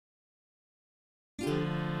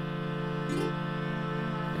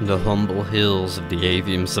The humble hills of the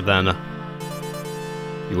avian savanna.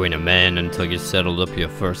 You ain't a man until you settled up your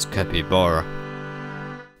first capybara.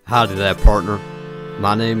 Howdy there, partner.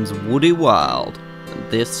 My name's Woody Wild, and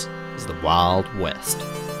this is the Wild West.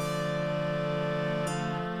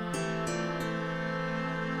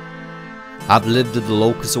 I've lived at the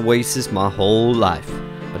Locust Oasis my whole life,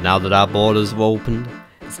 but now that our borders have opened,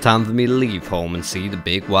 it's time for me to leave home and see the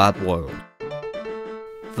big wide world.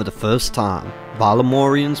 For the first time,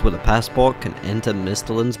 Varlamoreans with a passport can enter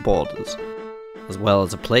Mistalin's borders, as well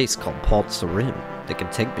as a place called Port Sarim that can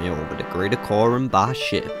take me over to Greater Kourend by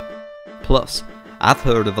ship. Plus, I've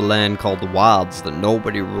heard of a land called the Wilds that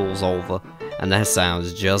nobody rules over, and that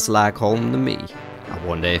sounds just like home to me. I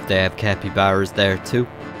wonder if they have capybaras there too.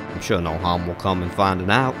 I'm sure no harm will come in finding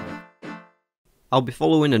out. I'll be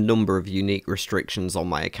following a number of unique restrictions on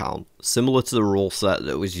my account, similar to the rule set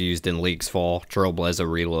that was used in Leagues 4 Trailblazer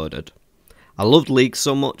Reloaded. I loved League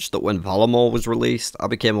so much that when Varlamore was released, I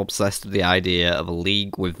became obsessed with the idea of a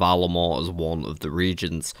league with Varlamore as one of the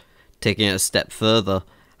regions. Taking it a step further,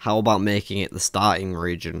 how about making it the starting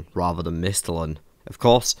region rather than Misthalin? Of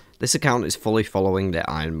course, this account is fully following the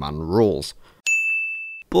Ironman rules,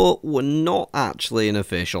 but we're not actually an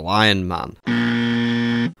official Ironman.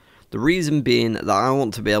 The reason being that I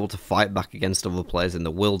want to be able to fight back against other players in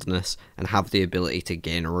the wilderness and have the ability to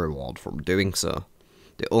gain a reward from doing so.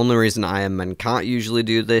 The only reason Ironmen can't usually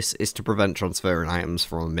do this is to prevent transferring items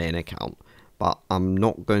from a main account, but I'm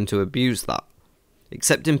not going to abuse that.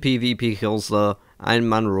 Except in PvP kills though,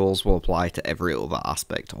 Ironman rules will apply to every other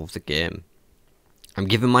aspect of the game. I'm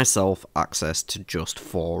giving myself access to just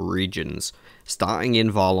 4 regions, starting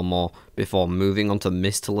in Varlamore before moving on to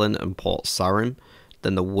Misthalin and Port Sarim,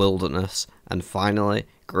 then the wilderness, and finally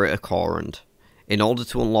Greater Kourend. In order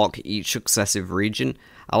to unlock each successive region,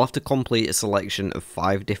 I'll have to complete a selection of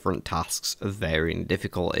 5 different tasks of varying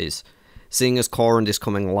difficulties. Seeing as Kourend is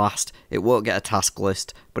coming last, it won't get a task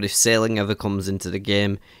list, but if sailing ever comes into the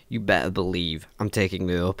game, you better believe I'm taking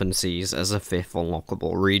the open seas as a 5th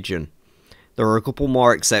unlockable region. There are a couple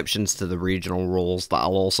more exceptions to the regional rules that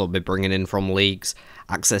I'll also be bringing in from leagues: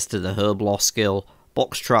 access to the herb loss skill,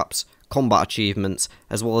 box traps, combat achievements,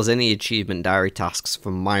 as well as any achievement diary tasks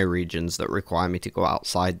from my regions that require me to go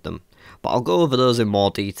outside them. But I'll go over those in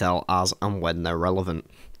more detail as and when they're relevant.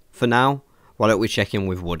 For now, why don't we check in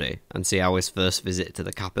with Woody and see how his first visit to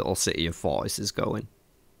the capital city of Fortis is going.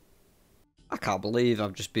 I can't believe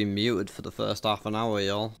I've just been muted for the first half an hour,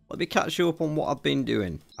 y'all. Let me catch you up on what I've been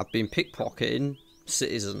doing. I've been pickpocketing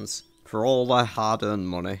citizens for all their hard-earned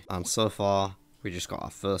money, and so far we just got our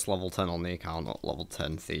first level 10 on the account at level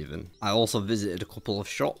 10 thieving. I also visited a couple of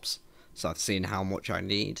shops, so I've seen how much I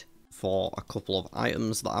need for a couple of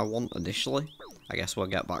items that I want initially. I guess we'll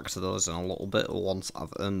get back to those in a little bit once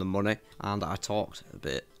I've earned the money. And I talked a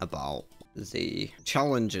bit about the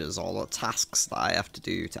challenges or the tasks that I have to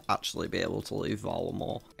do to actually be able to leave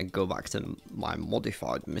Varlamore and go back to my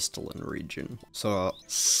modified Misthalin region. So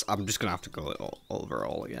I'm just gonna have to go over it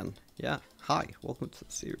all again. Yeah, hi, welcome to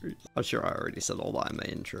the series. I'm sure I already said all that in my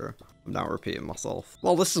intro. I'm now repeating myself.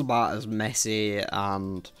 Well, this is about as messy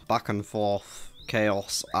and back and forth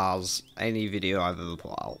chaos as any video I've ever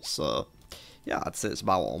put out, so yeah, I'd say it's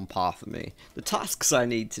about on par for me. The tasks I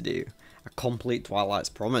need to do: a complete Twilight's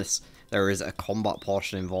Promise. There is a combat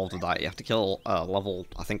portion involved with that. You have to kill a level,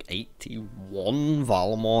 I think, 81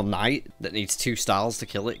 Varlamore Knight that needs 2 stars to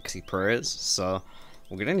kill it because he prays. So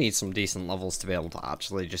we're going to need some decent levels to be able to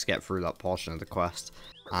actually just get through that portion of the quest.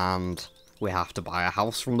 And we have to buy a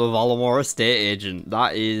house from the Varlamore estate agent.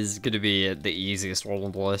 That is going to be the easiest one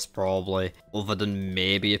on the list, probably. Other than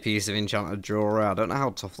maybe a piece of enchanted jewelry. I don't know how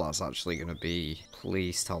tough that's actually going to be.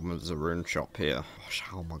 Please tell me there's a rune shop here. Gosh,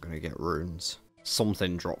 how am I going to get runes?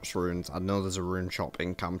 Something drops runes. I know there's a rune shop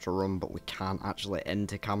in Camtarum, but we can't actually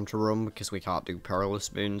enter Camtarum because we can't do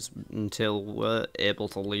perilous moons until we're able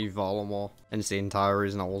to leave Varlamore. And it's the entire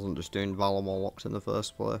reason I wasn't just doing Varlamore locked in the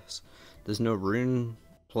first place. There's no rune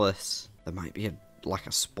place. There might be like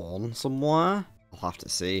a spawn somewhere. I'll have to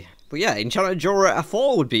see. But yeah, enchanted jewelry I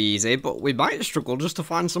thought would be easy, but we might struggle just to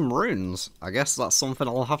find some runes. I guess that's something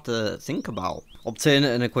I'll have to think about. Obtain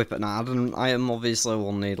and equip an add-on item obviously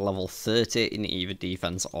will need level 30 in either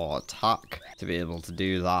defense or attack to be able to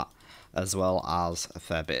do that, as well as a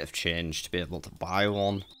fair bit of change to be able to buy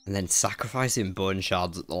one. And then sacrificing bone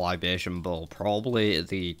shards at the libation bowl, probably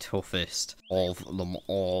the toughest of them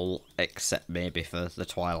all, except maybe for the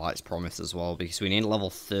Twilight's Promise as well, because we need level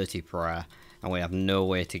 30 prayer. And we have no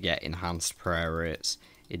way to get enhanced prayer rates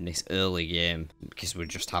in this early game because we're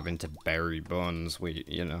just having to bury bones.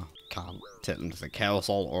 You know, can't take them to the chaos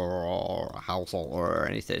altar or a house altar or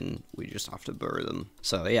anything. We just have to bury them.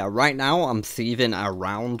 So yeah, right now I'm thieving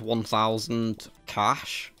around 1,000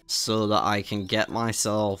 cash so that I can get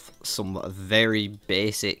myself some very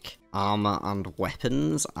basic armor and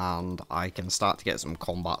weapons, and I can start to get some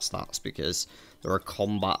combat stats, because there are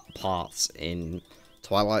combat parts in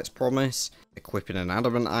Twilight's Promise, equipping an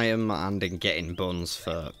adamant item, and in getting buns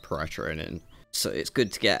for prayer training. So it's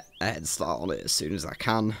good to get a head start on it as soon as I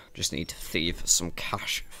can. Just need to thieve some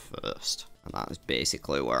cash first, and that is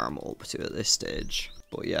basically where I'm up to at this stage.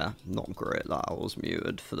 But yeah, not great that I was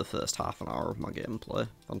muted for the first half an hour of my gameplay.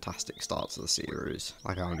 Fantastic start to the series.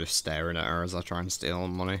 Like, I'm just staring at her as I try and steal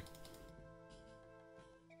money.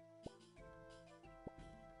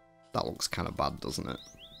 That looks kind of bad, doesn't it?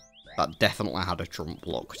 That definitely had a Trump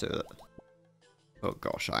look to it. Oh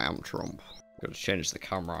gosh, I am Trump. Gotta change the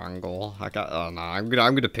camera angle. Oh no, I'm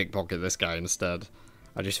gonna pickpocket this guy instead.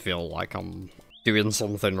 I just feel like I'm doing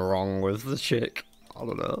something wrong with the chick. I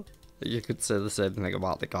don't know. You could say the same thing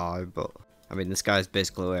about the guy, but I mean, this guy's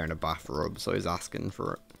basically wearing a bathrobe, so he's asking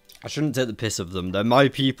for it. I shouldn't take the piss of them. They're my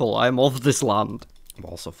people. I'm of this land. But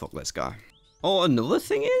also, fuck this guy. Oh, another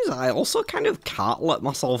thing is, I also kind of can't let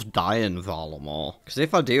myself die in Varlamore, because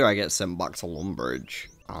if I do, I get sent back to Lumbridge,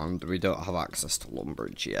 and we don't have access to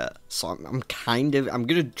Lumbridge yet. So I'm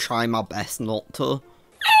gonna try my best not to.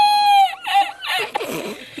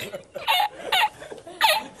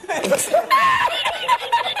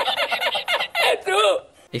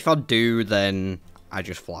 If I do, then I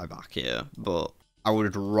just fly back here, but I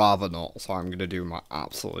would rather not, so I'm going to do my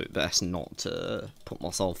absolute best not to put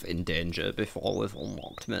myself in danger before we've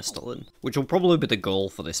unlocked Misthalin, which will probably be the goal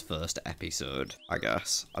for this first episode, I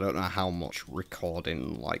guess. I don't know how much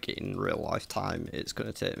recording, like, in real life time it's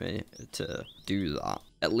going to take me to do that.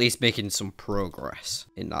 At least making some progress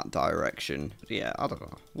in that direction. But yeah, I don't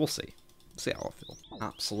know. We'll see. See how I feel.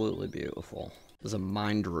 Absolutely beautiful. There's a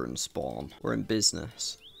mind rune spawn. We're in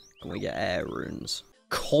business. Can we get air runes?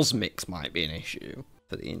 Cosmics might be an issue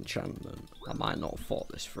for the enchantment. I might not have thought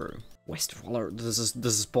this through. West of Valor, there's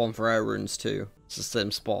a spawn for air runes too. It's the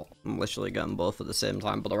same spot. I'm literally getting both at the same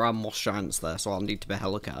time, but there are moss giants there, so I'll need to be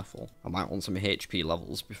hella careful. I might want some HP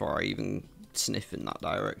levels before I even sniff in that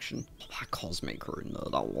direction. That cosmic rune though,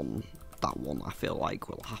 that one I feel like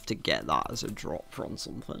we'll have to get that as a drop from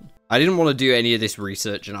something. I didn't want to do any of this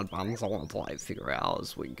research in advance. I wanted to like figure it out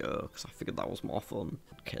as we go, because I figured that was more fun.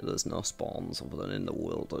 Okay, there's no spawns other than in the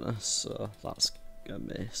wilderness, so that's a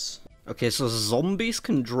miss. Okay, so zombies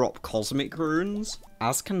can drop cosmic runes,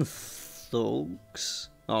 as can thugs.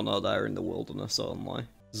 Oh no, they're in the wilderness only.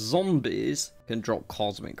 Zombies can drop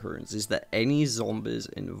cosmic runes. Is there any zombies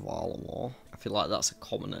in Varlamore? I feel like that's a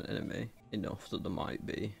common enemy enough that there might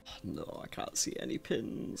be. No, I can't see any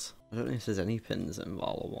pins. I don't know if there's any pins in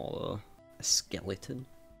Varlamore though. A skeleton?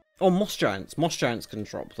 Oh, moss giants. Moss giants can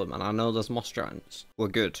drop them, and I know there's moss giants. We're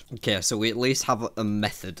good. Okay, so we at least have a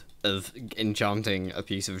method of enchanting a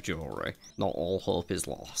piece of jewellery. Not all hope is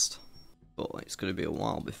lost. But it's going to be a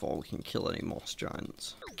while before we can kill any moss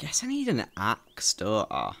giants. I guess I need an axe, don't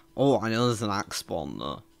I? Oh, I know there's an axe spawn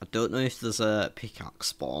though. I don't know if there's a pickaxe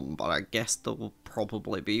spawn, but I guess there will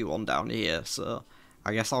probably be one down here, so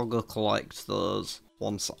I guess I'll go collect those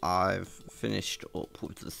once I've finished up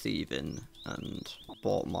with the thieving and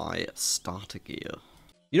bought my starter gear.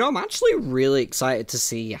 You know, I'm actually really excited to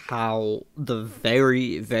see how the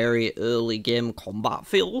very, very early game combat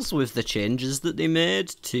feels with the changes that they made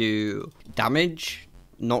to damage,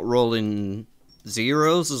 not rolling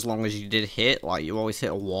zeros as long as you did hit, like you always hit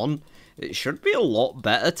a 1. It should be a lot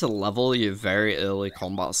better to level your very early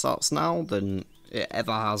combat stats now than it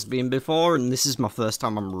ever has been before, and this is my first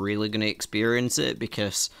time I'm really going to experience it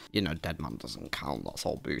because, you know, Deadman doesn't count, that's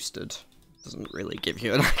all boosted. Doesn't really give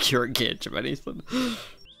you an accurate gauge of anything. You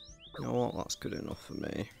know what, that's good enough for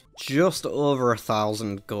me. Just over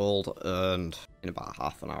 1,000 gold earned in about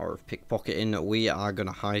half an hour of pickpocketing. We are going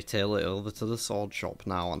to hightail it over to the sword shop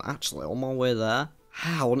now, and actually on my way there,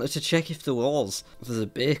 I wanted to check if there was. There's a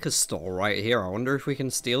baker's store right here, I wonder if we can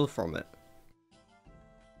steal from it.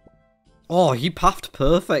 Oh, he pathed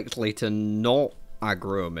perfectly to not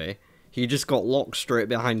aggro me. He just got locked straight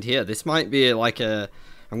behind here. This might be like a...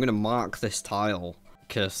 I'm going to mark this tile,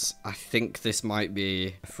 because I think this might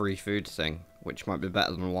be a free food thing, which might be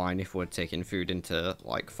better than wine if we're taking food into,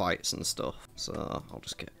 like, fights and stuff. So, I'll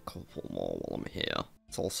just get a couple more while I'm here.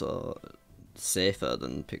 It's also safer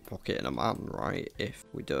than pickpocketing a man, right? If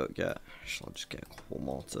we don't get... Shall I just get a couple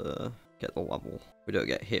more to get the level? We don't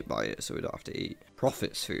get hit by it, so we don't have to eat.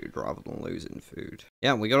 Profits food rather than losing food.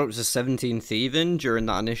 Yeah, we got up to 17 thieving during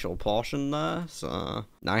that initial portion there, so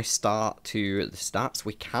nice start to the stats.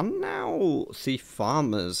 We can now see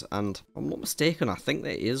farmers, and if I'm not mistaken, I think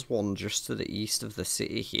there is one just to the east of the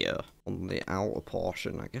city here on the outer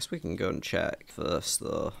portion. I guess we can go and check first,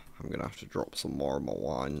 though. I'm going to have to drop some more of my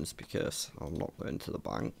wines because I'm not going to the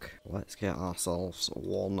bank. Let's get ourselves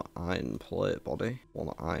one iron plate body,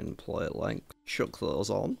 one iron plate length, chuck those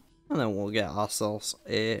on. And then we'll get ourselves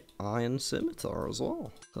a iron scimitar as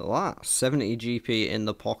well. So that's 70 GP in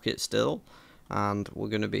the pocket still. And we're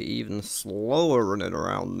going to be even slower running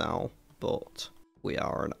around now. But we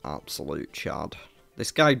are an absolute Chad.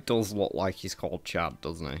 This guy does look like he's called Chad,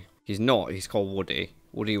 doesn't he? He's not, he's called Woody.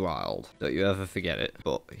 Woody Wild. Don't you ever forget it.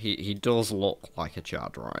 But he does look like a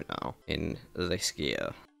Chad right now in this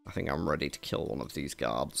gear. I think I'm ready to kill one of these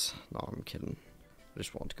guards. No, I'm kidding. I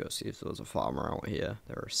just want to go see if there's a farmer out here.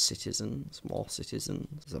 There are citizens, more citizens.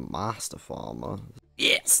 There's a master farmer.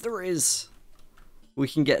 Yes, there is! We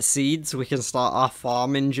can get seeds, we can start our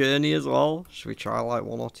farming journey as well. Should we try like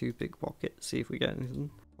 1 or 2 pickpockets, see if we get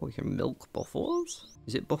anything? We can milk buffaloes?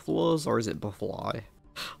 Is it buffaloes or is it buffalo?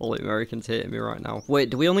 All the Americans hating me right now. Wait,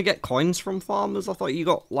 do we only get coins from farmers? I thought you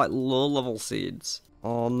got like low level seeds.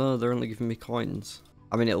 Oh no, they're only giving me coins.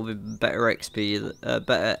 I mean, it'll be better XP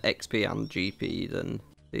and GP than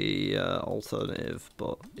the alternative,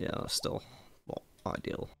 but yeah, still not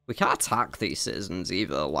ideal. We can't attack these citizens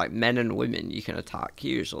either. Like, men and women you can attack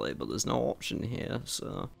usually, but there's no option here,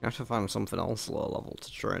 so I have to find something else low level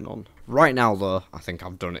to train on. Right now, though, I think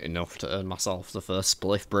I've done it enough to earn myself the first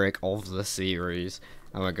spliff break of the series.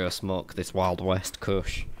 I'm gonna go smoke this Wild West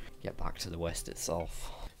Kush. Get back to the West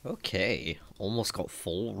itself. Okay, almost got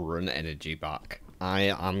full run energy back.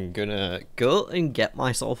 I am gonna go and get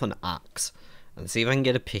myself an axe and see if I can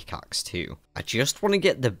get a pickaxe too. I just want to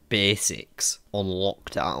get the basics on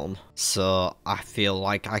lockdown, so I feel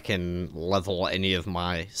like I can level any of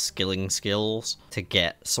my skilling skills to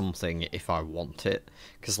get something if I want it.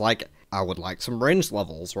 Because, like, I would like some range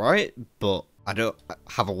levels, right? But I don't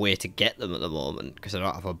have a way to get them at the moment because I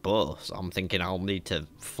don't have a bow, so I'm thinking I'll need to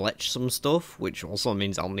fletch some stuff, which also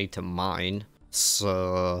means I'll need to mine.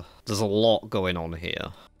 So there's a lot going on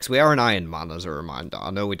here. Because we are an Iron Man, as a reminder. I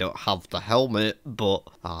know we don't have the helmet, but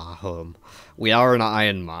we are an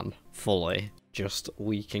Iron Man, fully. Just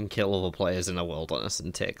we can kill other players in the wilderness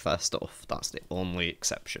and take their stuff. That's the only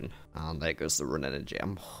exception. And there goes the run energy.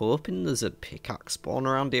 I'm hoping there's a pickaxe spawn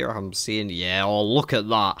around here. I'm seeing, yeah, oh look at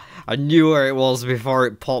that. I knew where it was before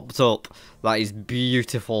it popped up. That is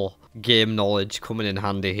beautiful game knowledge coming in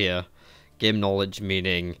handy here. Game knowledge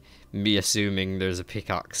meaning me assuming there's a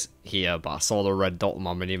pickaxe here, but I saw the red dot on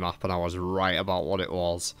my minimap and I was right about what it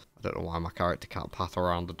was. I don't know why my character can't path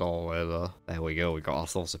around the doorway though. There we go, we got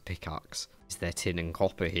ourselves a pickaxe. Is there tin and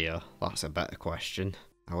copper here? That's a better question.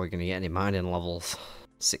 How are we going to get any mining levels?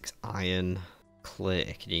 6 iron.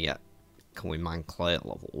 Clay, can we mine clay at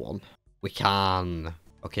level 1? We can.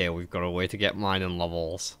 Okay, we've got a way to get mining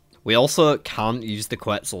levels. We also can't use the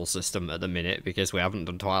Quetzal system at the minute because we haven't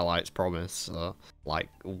done Twilight's Promise, so, like,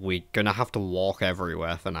 we're gonna have to walk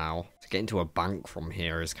everywhere for now. To get into a bank from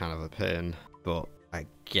here is kind of a pain, but I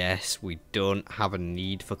guess we don't have a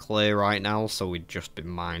need for clay right now, so we'd just be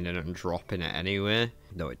mining and dropping it anyway.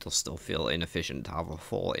 Though it does still feel inefficient to have a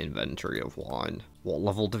full inventory of wine. What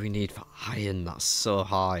level do we need for iron? That's so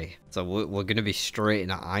high. So we're going to be straight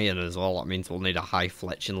in at iron as well. That means we'll need a high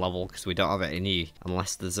fletching level because we don't have any,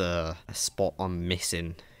 unless there's a spot I'm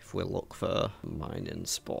missing if we look for mining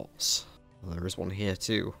spots. Well, there is one here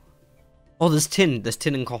too. Oh, there's tin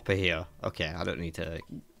and copper here. Okay, I don't need to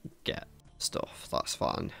get stuff, that's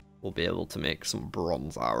fine. We'll be able to make some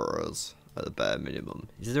bronze arrows at the bare minimum.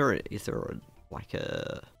 Is there like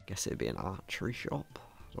a, I guess it'd be an archery shop?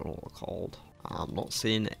 I don't know what they're called. I'm not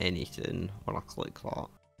seeing anything when I click that.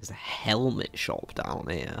 There's a helmet shop down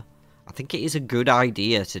here. I think it is a good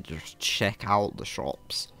idea to just check out the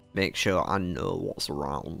shops. Make sure I know what's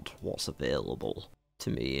around, what's available to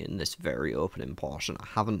me in this very opening portion. I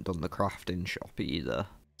haven't done the crafting shop either.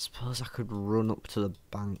 Suppose I could run up to the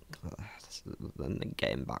bank there, then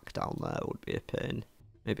getting back down there would be a pain.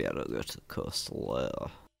 Maybe I don't go to the coastal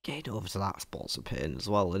later. Getting over to that spot's a pain as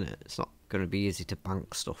well, isn't it? It's not going to be easy to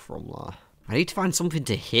bank stuff from there. I need to find something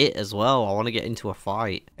to hit as well. I want to get into a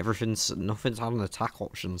fight. Nothing's had an attack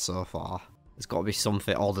option so far. There's got to be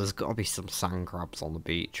something. Oh, there's got to be some sand crabs on the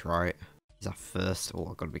beach, right? Is that first? Oh,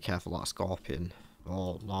 I've got to be careful of that scorpion.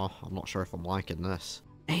 Oh, no, I'm not sure if I'm liking this.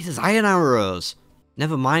 Hey, there's iron arrows!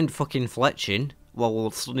 Never mind fucking fletching. Well,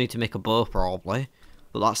 we'll still need to make a bow probably.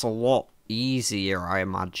 But that's a lot easier, I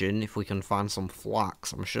imagine, if we can find some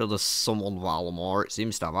flax. I'm sure there's some on Varlamore. It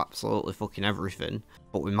seems to have absolutely fucking everything.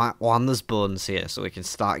 But we might want there's bones here, so we can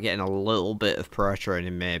start getting a little bit of prayer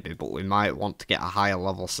training maybe. But we might want to get a higher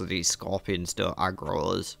level so these scorpions don't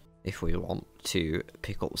aggro us. If we want to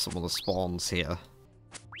pick up some of the spawns here.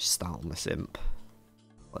 Just start on this imp.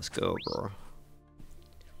 Let's go, bro.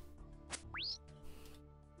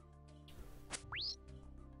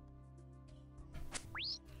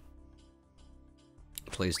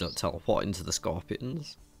 Please don't teleport into the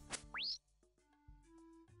scorpions.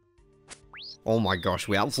 Oh my gosh,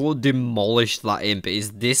 we absolutely demolished that imp.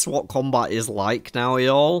 Is this what combat is like now,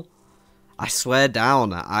 y'all? I swear down,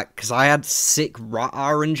 because I had sick rat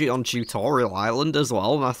RNG on Tutorial Island as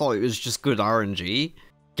well, and I thought it was just good RNG.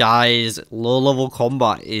 Guys, low-level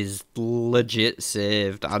combat is legit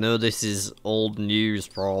saved. I know this is old news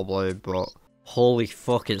probably, but holy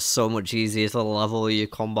fuck, it's so much easier to level your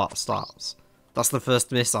combat stats. That's the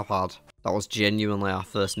first miss I've had. That was genuinely our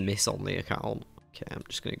first miss on the account. Okay, I'm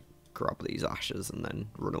just gonna grab these ashes and then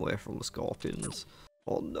run away from the scorpions.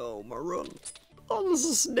 Oh no, my run. Oh, there's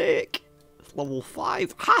a snake. Level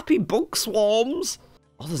 5. Happy bug swarms.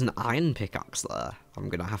 Oh, there's an iron pickaxe there. I'm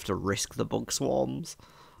gonna have to risk the bug swarms.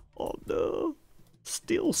 Oh no.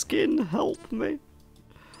 Steel skin, help me.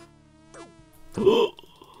 That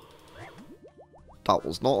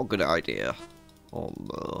was not a good idea. Oh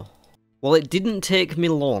no. Well, it didn't take me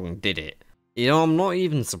long, did it? You know, I'm not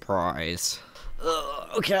even surprised.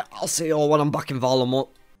 Okay, I'll see you all when I'm back in Varlamore.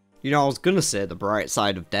 You know, I was gonna say the bright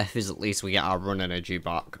side of death is at least we get our run energy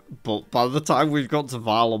back. But by the time we've got to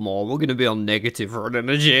Varlamore, we're gonna be on negative run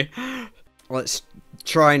energy. Let's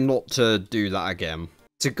try not to do that again.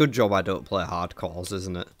 It's a good job I don't play hardcores,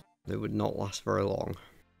 isn't it? It would not last very long.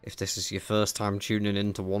 If this is your first time tuning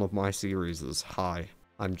into one of my series, hi,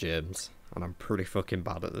 I'm James. And I'm pretty fucking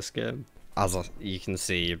bad at this game. As you can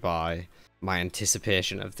see by my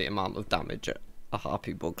anticipation of the amount of damage a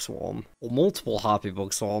harpy bug swarm, or multiple harpy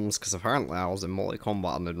bug swarms, because apparently I was in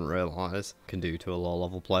multi-combat and didn't realise, can do to a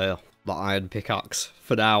low-level player. The iron pickaxe,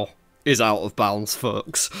 for now, is out of bounds,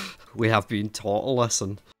 folks. We have been taught a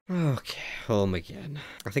lesson. Okay, home again.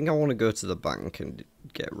 I think I want to go to the bank and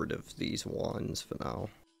get rid of these wines for now.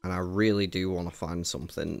 And I really do want to find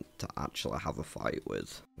something to actually have a fight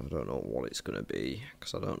with. I don't know what it's going to be,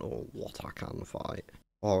 because I don't know what I can fight.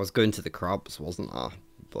 Well, I was going to the crabs, wasn't I?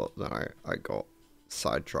 But then I got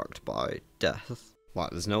sidetracked by death. Like,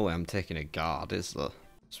 there's no way I'm taking a guard, is there? I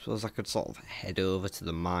suppose I could sort of head over to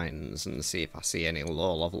the mines and see if I see any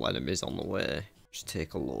low-level enemies on the way. Just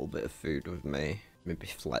take a little bit of food with me. Maybe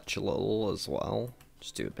fletch a little as well.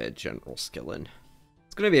 Just do a bit of general skilling.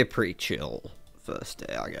 It's going to be a pretty chill first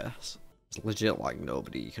day, I guess. It's legit like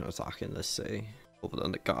nobody you can attack in this city, other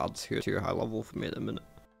than the guards who are too high level for me at the minute.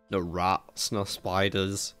 No rats, no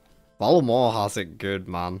spiders. Varlamore has it good,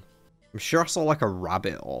 man. I'm sure I saw like a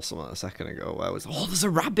rabbit or something a second ago where I was, oh, there's a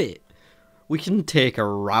rabbit! We can take a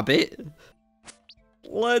rabbit!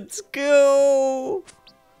 Let's go!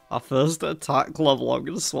 Our first attack level, I'm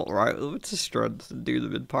gonna swap right over to strength and do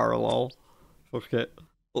them in parallel. Fuck it.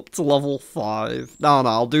 Up to level 5. No,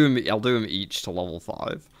 I'll do them each to level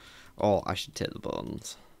 5. Oh, I should take the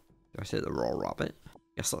bones. Do I take the raw rabbit?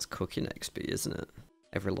 Guess that's cooking XP, isn't it?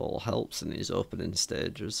 Every little helps in these opening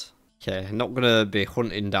stages. Okay, not gonna be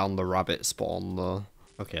hunting down the rabbit spawn though.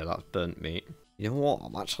 Okay, that's burnt meat. You know what?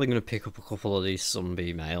 I'm actually gonna pick up a couple of these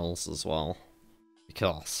sunbeam ales as well.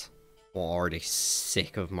 Because I'm already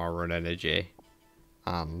sick of my run energy.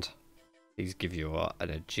 And these give you an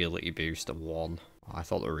agility boost of 1. I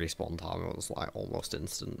thought the respawn time was like almost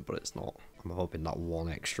instant, but it's not. I'm hoping that 1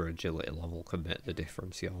 extra agility level can make the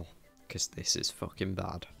difference, y'all. Because this is fucking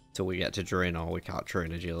bad. Till we get to Draenor, we can't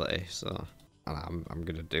train agility, so... And I'm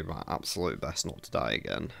gonna do my absolute best not to die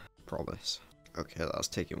again. Promise. Okay, that's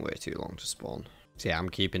taking way too long to spawn. So yeah, I'm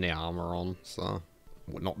keeping the armor on, so...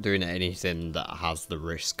 We're not doing anything that has the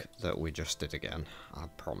risk that we just did again. I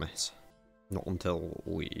promise. Not until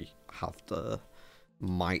we have the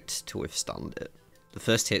might to withstand it. The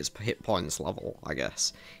first hit points level, I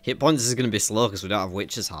guess. Hit points is going to be slow because we don't have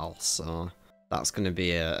Witch's House, so that's going to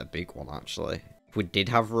be a big one, actually. If we did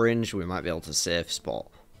have range, we might be able to safe spot.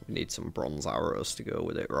 We need some bronze arrows to go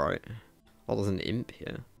with it, right? Oh, there's an imp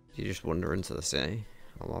here. You just wander into the sea.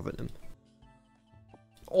 I'm loving him.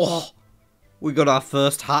 Oh! We got our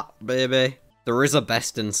first hat, baby. There is a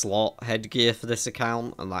best in slot headgear for this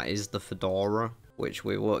account, and that is the fedora, which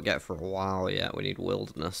we won't get for a while yet. We need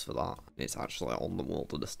wilderness for that. It's actually on the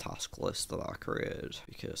wilderness task list that I created,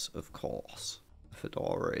 because, of course,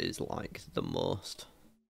 fedora is like the most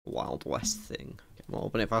Wild West thing. Well,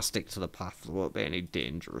 but if I stick to the path, there won't be any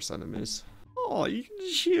dangerous enemies. Oh, you can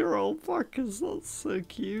shear alpacas, that's so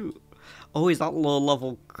cute. Oh, is that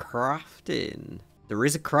low-level crafting? There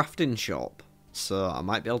is a crafting shop, so I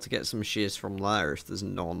might be able to get some shears from there if there's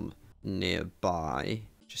none nearby.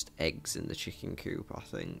 Just eggs in the chicken coop, I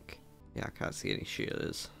think. Yeah, I can't see any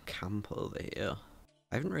shears. Camp over here.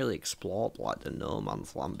 I haven't really explored, like, the no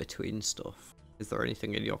man's land between stuff. Is there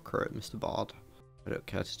anything in your crate, Mr. Bard? I don't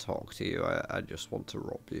care to talk to you, I just want to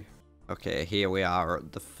rob you. Okay, here we are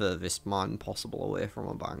at the furthest mine possible away from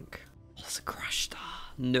a bank. Oh, there's a crash star.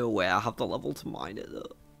 No way I have the level to mine it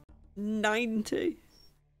though. 90!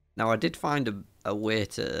 Now I did find a way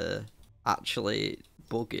to actually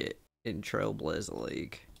bug it in Trailblazer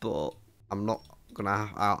League, but I'm not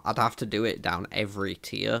gonna, I'd have to do it down every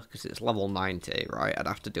tier, because it's level 90, right? I'd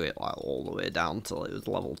have to do it like all the way down till it was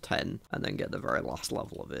level 10, and then get the very last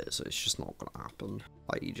level of it, so it's just not gonna happen.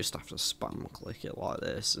 Like, you just have to spam click it like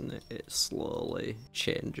this, and it slowly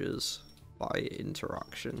changes by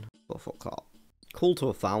interaction. But fuck that. Cool to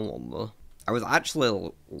have found one though. I was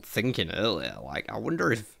actually thinking earlier, like, I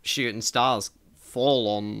wonder if shooting stars fall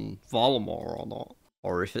on Varlamore or not.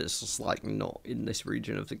 Or if it's just, like, not in this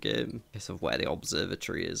region of the game, because of where the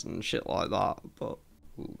observatory is and shit like that, but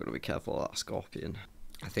we're gonna be careful of that scorpion.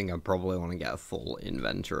 I think I probably want to get a full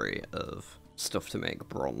inventory of stuff to make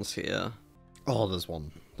bronze here. Oh, there's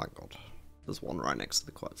one, thank god. There's one right next to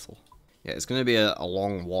the Quetzal. Yeah, it's gonna be a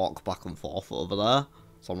long walk back and forth over there,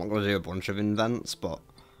 so I'm not gonna do a bunch of invents, but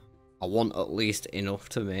I want at least enough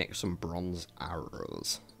to make some bronze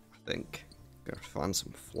arrows, I think. Gonna find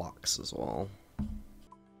some flax as well.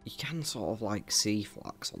 You can sort of like see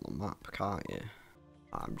flax on the map, can't you?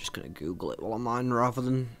 I'm just gonna Google it while I mine rather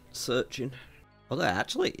than searching. Oh, there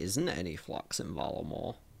actually isn't any flax in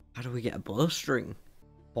Varlamore. How do we get a bowstring?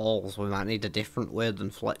 Balls, we might need a different way than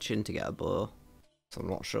fletching to get a bow. So I'm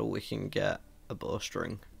not sure we can get a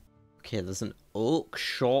bowstring. Okay, there's an oak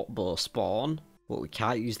short bow spawn, but we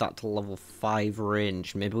can't use that to level 5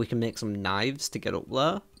 range. Maybe we can make some knives to get up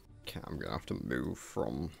there? Okay, I'm gonna have to move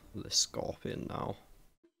from the scorpion now.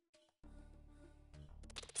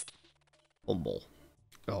 Humble.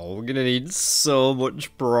 Oh, we're gonna need so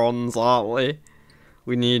much bronze, aren't we?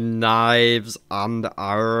 We need knives and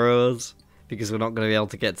arrows, because we're not gonna be able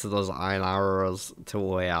to get to those iron arrows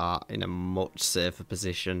till we are in a much safer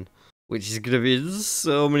position. Which is gonna be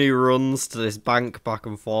so many runs to this bank back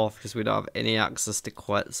and forth, because we don't have any access to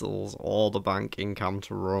Quetzals or the bank in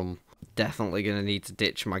Rum. Definitely gonna need to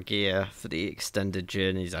ditch my gear for the extended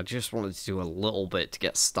journeys. I just wanted to do a little bit to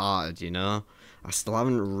get started, you know? I still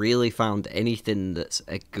haven't really found anything that's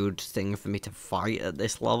a good thing for me to fight at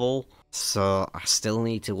this level, so I still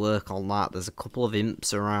need to work on that. There's a couple of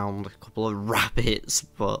imps around, a couple of rabbits,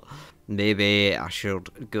 but maybe I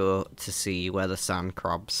should go to see where the sand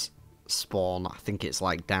crabs spawn. I think it's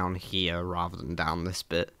like down here rather than down this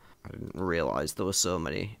bit. I didn't realise there were so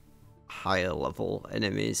many higher level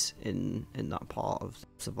enemies in that part of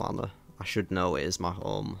Savannah. I should know it is my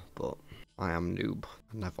home, but I am noob.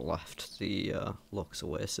 I never left the Lux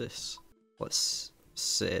Oasis. Let's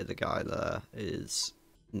say the guy there is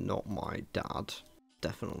not my dad.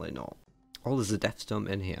 Definitely not. Oh, there's a death stone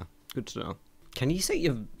in here. Good to know. Can you set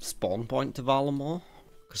your spawn point to Varlamore?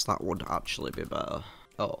 Because that would actually be better.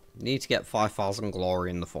 Oh, need to get 5,000 glory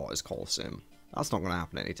in the Fortis Coliseum. That's not going to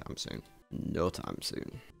happen anytime soon. No time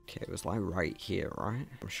soon. Okay, it was like right here, right?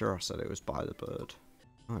 I'm sure I said it was by the bird.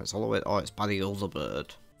 Oh, it's all the way. Oh, it's by the other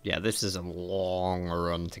bird. Yeah, this is a long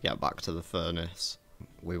run to get back to the furnace.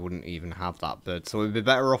 We wouldn't even have that bird, so we'd be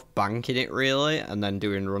better off banking it, really, and then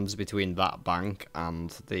doing runs between that bank and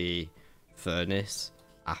the furnace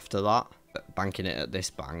after that. Banking it at this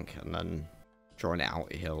bank, and then drawing it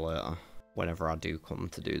out here later, whenever I do come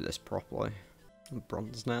to do this properly.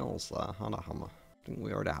 Bronze nails there, and a hammer. I think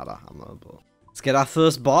we already had a hammer, but... Let's get our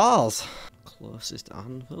first bars! Closest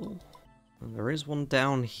anvil. And there is one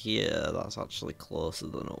down here that's actually closer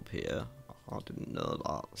than up here. I didn't know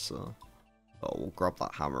that, so... Oh, we'll grab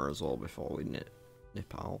that hammer as well before we nip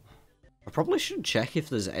out. I probably should check if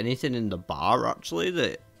there's anything in the bar, actually,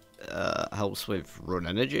 that helps with run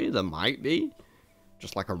energy. There might be.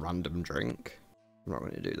 Just like a random drink. I'm not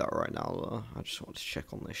going to do that right now, though. I just want to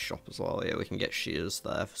check on this shop as well. Yeah, we can get shears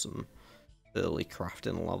there for some early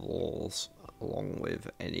crafting levels, along with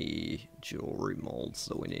any jewellery molds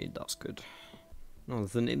that we need. That's good. Oh,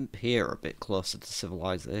 there's an imp here a bit closer to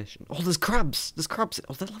civilization. Oh, there's crabs! There's crabs!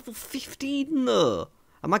 Oh, they're level 15 though!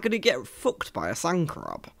 Am I going to get fucked by a sand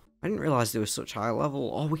crab? I didn't realise they were such high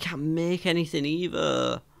level. Oh, we can't make anything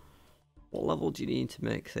either! What level do you need to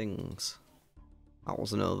make things? That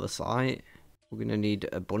was an oversight. We're gonna need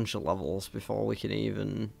a bunch of levels before we can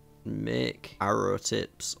even make arrow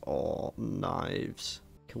tips or knives.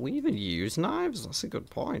 Can we even use knives? That's a good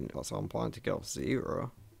point. That's how I'm planning to go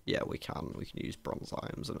 0. Yeah, we can. We can use bronze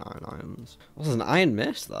irons and iron irons. Oh, there's an iron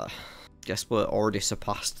mace there. Guess we're already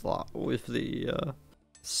surpassed that with the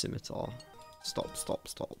scimitar. Stop, stop,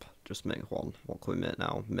 stop. Just make one. What can we make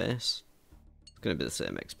now? Mace? It's going to be the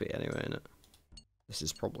same XP anyway, isn't it? This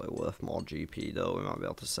is probably worth more GP though. We might be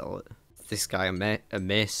able to sell it. This guy, a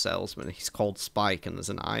mace salesman, he's called Spike and there's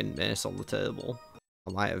an iron mace on the table.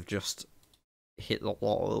 I might have just hit the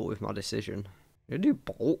lotto with my decision. I'm going to do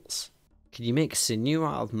bolts. Can you make sinew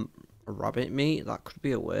out of rabbit meat? That could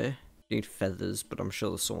be a way. You need feathers, but I'm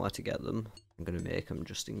sure there's somewhere to get them. I'm going to make them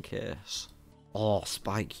just in case. Oh,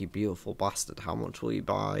 Spike, you beautiful bastard. How much will you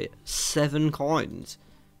buy? 7 coins.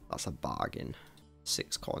 That's a bargain.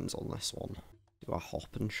 6 coins on this one. Do I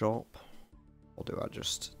hop and shop? Or do I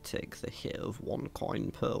just take the hit of 1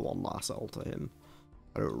 coin per one that I sell to him?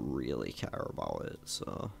 I don't really care about it,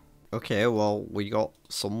 so... Okay, well, we got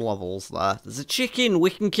some levels there. There's a chicken! We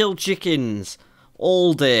can kill chickens!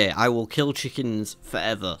 All day, I will kill chickens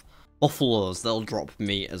forever. Buffaloes, they'll drop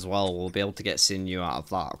meat as well. We'll be able to get sinew out of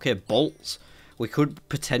that. Okay, bolts. We could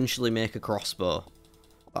potentially make a crossbow.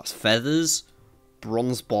 That's feathers,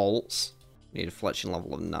 bronze bolts. Need a fletching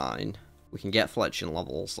level of 9. We can get fletching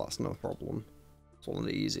levels, that's no problem. It's one of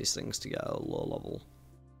the easiest things to get at a low level.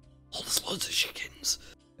 Oh, there's loads of chickens!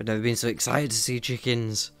 I've never been so excited to see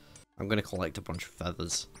chickens. I'm going to collect a bunch of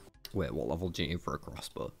feathers. Wait, what level do you need for a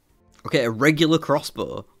crossbow? Okay, a regular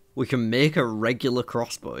crossbow. We can make a regular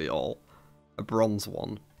crossbow, y'all. A bronze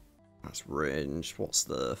one. That's ranged. What's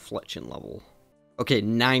the fletching level? Okay,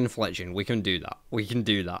 9 fletching. We can do that. We can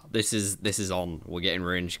do that. This is on. We're getting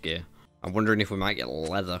range gear. I'm wondering if we might get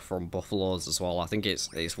leather from buffaloes as well. I think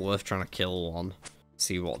it's worth trying to kill one.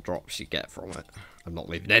 See what drops you get from it. I'm not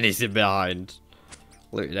leaving anything behind.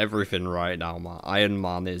 Look at everything right now. My Iron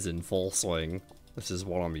Man is in full swing. This is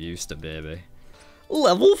what I'm used to, baby.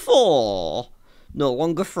 Level 4! No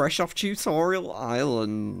longer fresh off Tutorial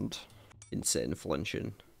Island. Insane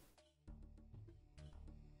flinching.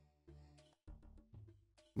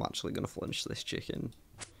 I'm actually gonna flinch this chicken.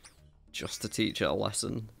 Just to teach her a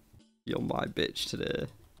lesson. You're my bitch today.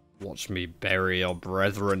 Watch me bury your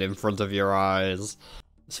brethren in front of your eyes.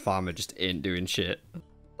 This farmer just ain't doing shit.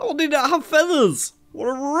 Oh, did that have feathers? What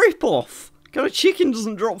a rip-off! What kind of chicken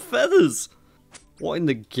doesn't drop feathers? What, in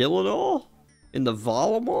the Gillinor? In the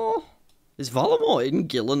Varlamore? Is Varlamore in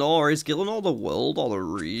Gillinor? Is Gillinor the world or the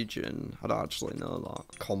region? I don't actually know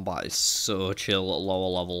that. Combat is so chill at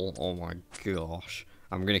lower level. Oh my gosh.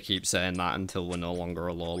 I'm gonna keep saying that until we're no longer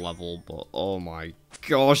a low level, but oh my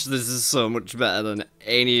gosh, this is so much better than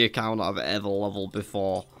any account I've ever leveled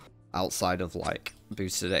before. Outside of, like,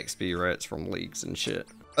 boosted XP rates from leagues and shit.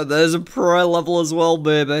 And there's a pro level as well,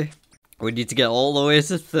 baby. We need to get all the way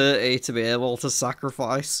to 30 to be able to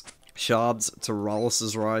sacrifice shards to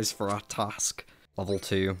Rallis's Rise for our task. Level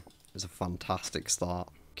 2 is a fantastic start.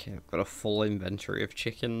 Okay, I've got a full inventory of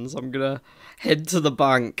chickens. I'm gonna head to the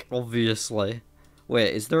bank, obviously.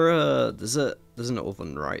 Wait, is there a... There's an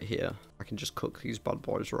oven right here. I can just cook these bad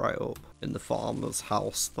boys right up in the farmer's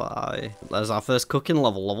house that There's our first cooking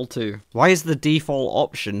level, level 2. Why is the default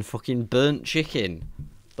option fucking burnt chicken?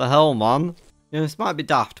 The hell, man? You know, this might be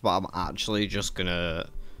daft, but I'm actually just gonna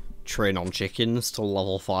train on chickens to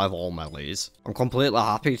level 5 all melees. I'm completely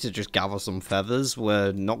happy to just gather some feathers.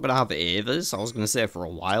 We're not gonna have Avers. I was gonna say for a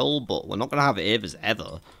while, but we're not gonna have Avers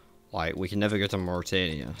ever. Like, we can never go to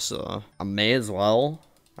Mauritania, so I may as well.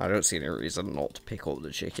 I don't see any reason not to pick up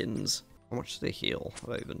the chickens. How much do they heal?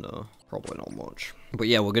 I don't even know. Probably not much. But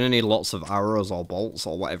yeah, we're going to need lots of arrows or bolts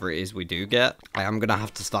or whatever it is we do get. I am going to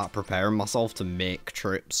have to start preparing myself to make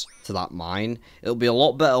trips to that mine. It'll be a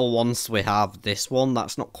lot better once we have this one.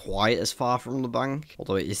 That's not quite as far from the bank.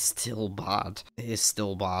 Although it is still bad. It is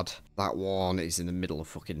still bad. That one is in the middle of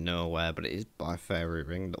fucking nowhere, but it is by fairy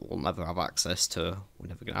ring that we'll never have access to. We're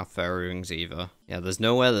never going to have fairy rings either. Yeah, there's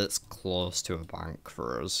nowhere that's close to a bank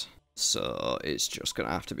for us. So it's just going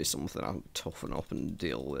to have to be something I'm toughen up and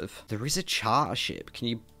deal with. There is a charter ship. Can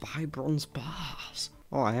you buy bronze bars?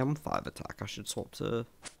 Oh, I am 5 attack. I should swap to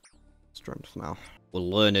strength now. We're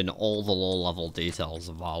learning all the low-level details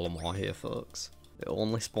of Varlamore here, folks. The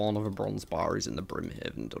only spawn of a bronze bar is in the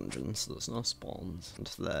Brimhaven dungeon, so there's no spawns. And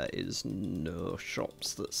there is no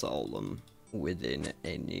shops that sell them within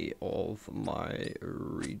any of my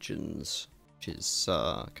regions. Which is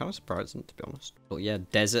kind of surprising, to be honest. But yeah,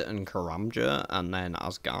 Desert and Karamja, and then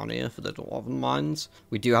Asgarnia for the Dwarven Mines.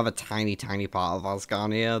 We do have a tiny, tiny part of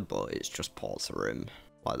Asgarnia, but it's just Port Sarim.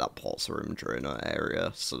 like that ports room drainer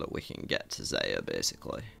area so that we can get to Zaya,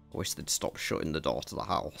 basically. I wish they'd stop shutting the door to the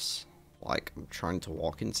house. Like, I'm trying to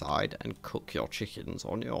walk inside and cook your chickens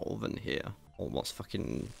on your oven here. Almost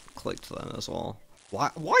fucking clicked then as well.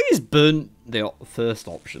 Why is burnt the first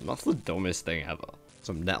option? That's the dumbest thing ever.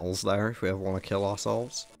 Some nettles there if we ever want to kill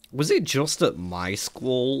ourselves. Was it just at my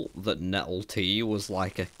school that nettle tea was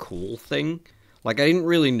like a cool thing? Like, I didn't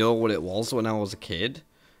really know what it was when I was a kid.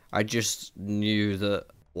 I just knew that,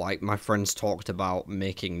 like, my friends talked about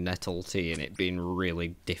making nettle tea and it being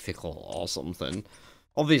really difficult or something.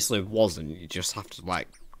 Obviously it wasn't, you just have to, like,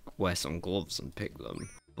 wear some gloves and pick them.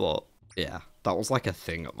 But, yeah, that was like a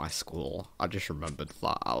thing at my school. I just remembered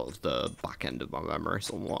that out of the back end of my memory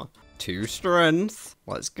somewhere. 2 strength,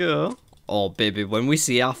 let's go. Oh, baby, when we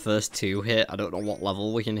see our first 2 hit, I don't know what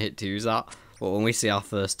level we can hit 2s at, but when we see our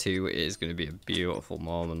first 2, it is going to be a beautiful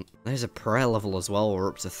moment. There's a prayer level as well, we're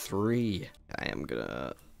up to 3. I am going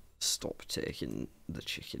to stop taking the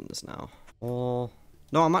chickens now. Oh,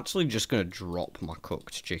 no, I'm actually just going to drop my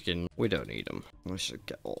cooked chicken. We don't need them. We should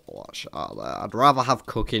get all that shit out of there. I'd rather have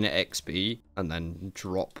cooking XP and then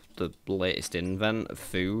drop the latest invent of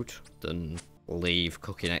food than leave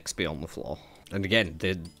cooking XP on the floor. And again,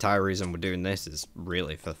 the entire reason we're doing this is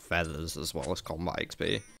really for feathers as well as combat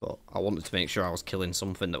XP. But I wanted to make sure I was killing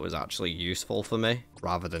something that was actually useful for me,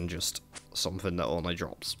 rather than just something that only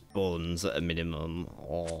drops bones at a minimum,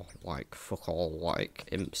 or like fuck all like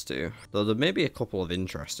imps do. Though there may be a couple of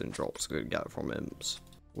interesting drops we could get from imps.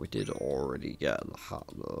 We did already get the hat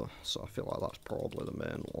though, so I feel like that's probably the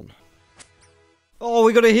main one. Oh,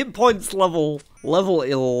 we got a hit points level! Level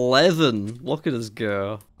 11! Look at us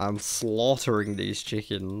go. I'm slaughtering these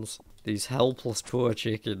chickens. These helpless poor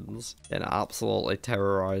chickens. Getting absolutely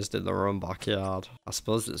terrorized in their own backyard. I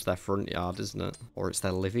suppose it's their front yard, isn't it? Or it's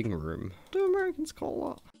their living room. What do Americans call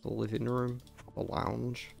that? The living room? The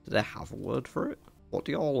lounge? Do they have a word for it? What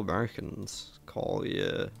do all Americans call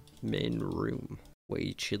your main room? Where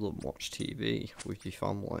you chill and watch TV with your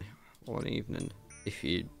family on an evening. If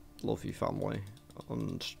you love your family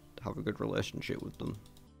and have a good relationship with them.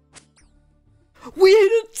 We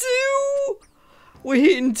hit a 2! We're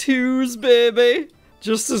hitting 2s, baby!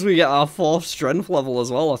 Just as we get our 4th strength level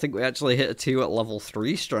as well. I think we actually hit a 2 at level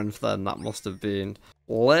 3 strength then, that must have been.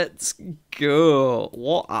 Let's go!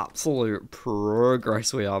 What absolute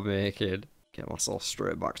progress we are making. Get myself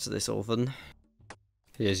straight back to this oven.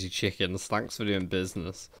 Here's your chickens, thanks for doing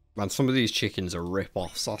business. Man, some of these chickens are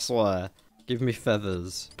rip-offs, I swear. Give me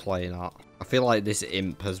feathers, playing at. I feel like this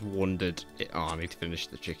imp has wandered. Oh, I need to finish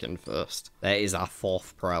the chicken first. There is our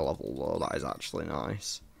 4th prayer level though, that is actually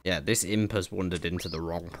nice. Yeah, this imp has wandered into the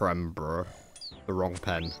wrong prem, bro. The wrong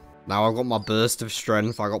pen. Now I've got my burst of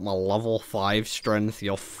strength, I got my level 5 strength.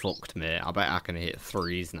 You're fucked, mate. I bet I can hit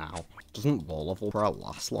 3s now. Doesn't low level prayer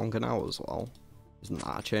last longer now as well? Isn't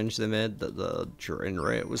that a change they made, that the drain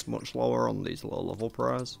rate was much lower on these low level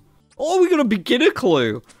prayers? Oh, we got a beginner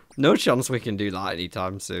clue! No chance we can do that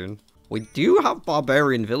anytime soon. We do have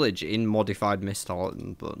Barbarian Village in modified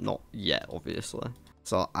Misthalin, but not yet, obviously.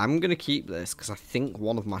 So I'm going to keep this, because I think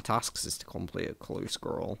one of my tasks is to complete a clue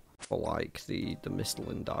scroll for, like, the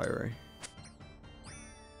Misthalin diary.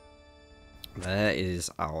 There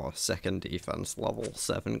is our 2nd defense level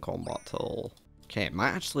 7 combat tool. Okay, it might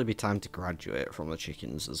actually be time to graduate from the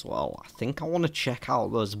chickens as well. I think I want to check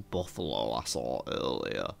out those buffalo I saw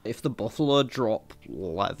earlier. If the buffalo drop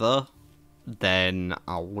leather, then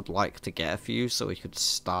I would like to get a few so we could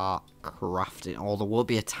start crafting. Oh, there will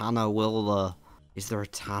be a tanner, will there? Is there a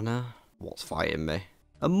tanner? What's fighting me?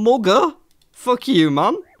 A mugger? Fuck you,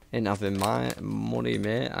 man. Ain't having my money,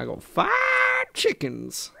 mate. I got 5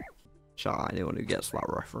 chickens. Shout out anyone who gets that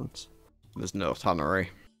reference. There's no tannery.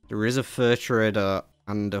 There is a fur trader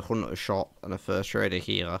and a hunter shop and a fur trader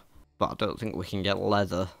here, but I don't think we can get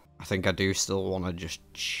leather. I think I do still want to just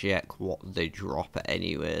check what they drop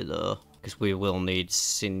anyway though, because we will need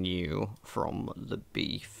sinew from the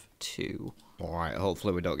beef too. Alright,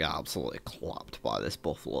 hopefully we don't get absolutely clapped by this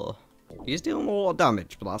buffalo. He's dealing a lot of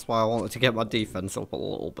damage, but that's why I wanted to get my defense up a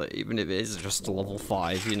little bit, even if it is just a level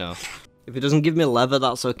 5, you know. If it doesn't give me leather,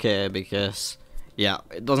 that's okay, because yeah,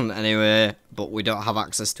 it doesn't anyway, but we don't have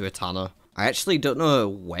access to a tanner. I actually don't know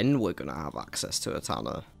when we're going to have access to a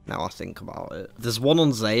tanner, now I think about it. There's one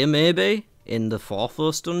on Zaya, maybe, in the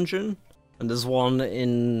Forthos dungeon, and there's one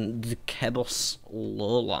in the Kebos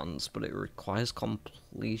lowlands, but it requires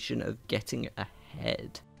completion of getting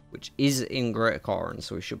ahead, which is in Greater Kourend,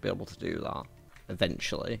 so we should be able to do that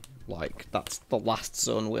eventually. Like, that's the last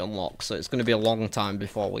zone we unlock, so it's going to be a long time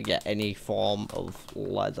before we get any form of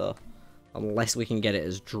leather. Unless we can get it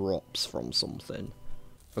as drops from something.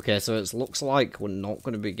 Okay, so it looks like we're not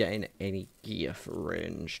going to be getting any gear for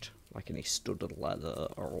ranged. Like any studded leather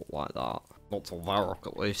or like that. Not till Varrock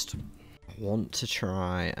at least. I want to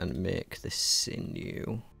try and make this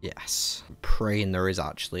sinew. Yes. I'm praying there is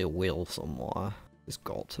actually a wheel somewhere. There's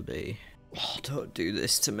got to be. Oh, don't do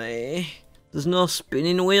this to me. There's no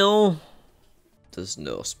spinning wheel. There's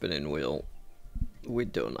no spinning wheel. We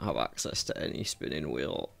don't have access to any spinning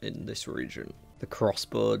wheel in this region. The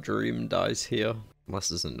crossbow dream dies here. Unless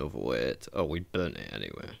there's another way to... Oh, we burnt it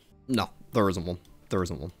anyway. No, there isn't one. There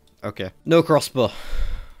isn't one. Okay. No crossbow.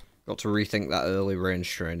 Got to rethink that early range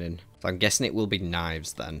training. So I'm guessing it will be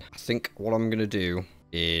knives then. I think what I'm going to do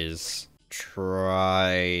is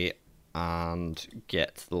try and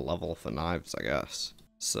get to the level for knives, I guess.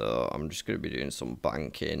 So I'm just going to be doing some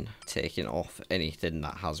banking, taking off anything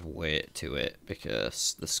that has weight to it,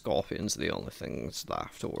 because the scorpions are the only things that I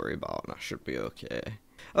have to worry about, and I should be okay.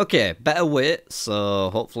 Okay, better weight,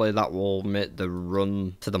 so hopefully that will make the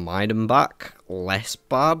run to the mine and back less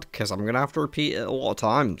bad, because I'm going to have to repeat it a lot of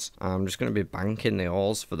times. I'm just going to be banking the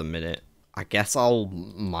ores for the minute. I guess I'll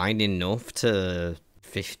mine enough to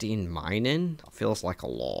 15 mining. That feels like a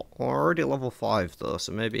lot. We're already level 5 though,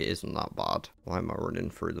 so maybe it isn't that bad. Why am I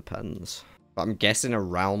running through the pens? But I'm guessing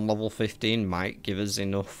around level 15 might give us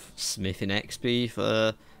enough smithing XP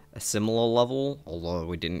for a similar level, although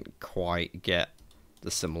we didn't quite get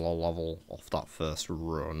the similar level off that first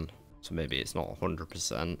run, so maybe it's not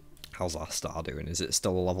 100%. How's our star doing? Is it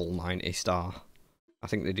still a level 90 star? I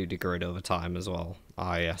think they do degrade over time as well.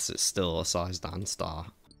 Ah yes, it's still a size 9 star.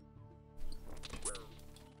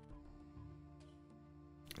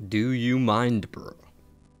 Do you mind, bro?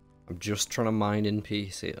 I'm just trying to mine in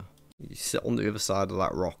peace here. You sit on the other side of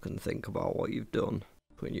that rock and think about what you've done,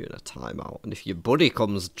 putting you in a timeout. And if your buddy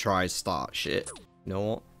comes and tries start shit, you know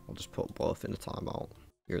what? I'll just put both in a timeout.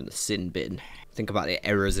 You're in the sin bin. Think about the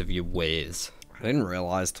errors of your ways. I didn't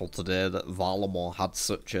realise till today that Varlamore had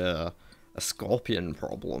such a scorpion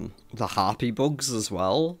problem. The harpy bugs as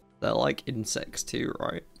well. They're like insects too,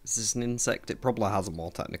 right? Is this an insect? It probably has a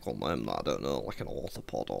more technical name that I don't know, like an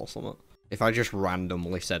orthopod or something. If I just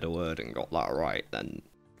randomly said a word and got that right, then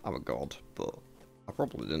I'm a god, but I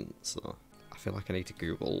probably didn't, so I feel like I need to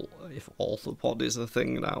Google if orthopod is a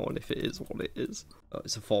thing now, and if it is, what it is.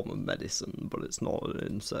 It's a form of medicine, but it's not an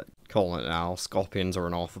insect. Calling it now, scorpions are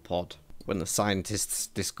an orthopod. When the scientists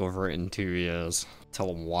discover it in 2 years, tell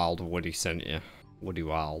them Wild Woody sent you. Woody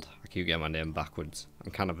Wild. I keep getting my name backwards.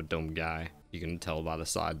 I'm kind of a dumb guy. You can tell by the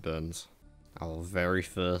sideburns. Our very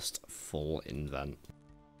first full invent.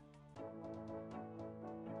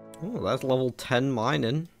 Oh, there's level 10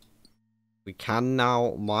 mining. We can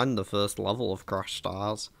now mine the first level of Crash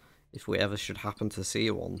Stars, if we ever should happen to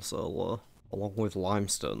see one solo. Along with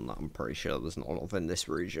limestone, that I'm pretty sure there's none of in this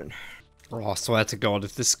region. Oh, I swear to God,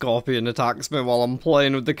 if this scorpion attacks me while I'm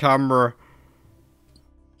playing with the camera.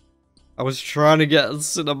 I was trying to get a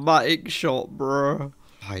cinematic shot, bro.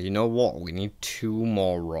 Oh, you know what? We need 2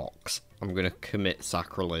 more rocks. I'm gonna commit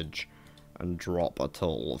sacrilege and drop a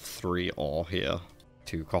total of 3 ore here.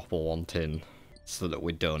 2 copper, 1 tin. So that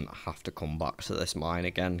we don't have to come back to this mine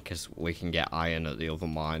again, because we can get iron at the other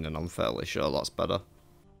mine, and I'm fairly sure that's better.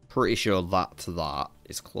 Pretty sure that to that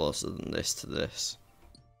is closer than this to this.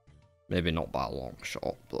 Maybe not by a long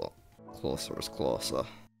shot, but closer is closer.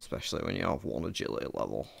 Especially when you have 1 agility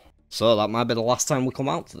level. So that might be the last time we come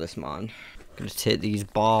out to this mine. Gonna take these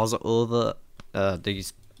bars over,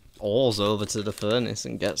 these ores over to the furnace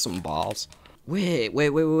and get some bars. Wait,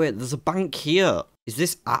 there's a bank here. Is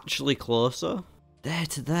this actually closer? There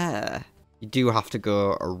to there. You do have to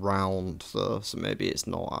go around though, so maybe it's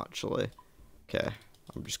not actually. Okay,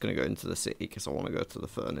 I'm just gonna go into the city because I want to go to the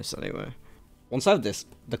furnace anyway. Once I have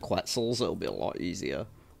the Quetzals, it'll be a lot easier.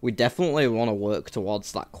 We definitely want to work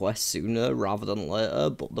towards that quest sooner rather than later,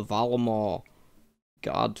 but the Varlamore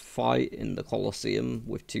guard fight in the Colosseum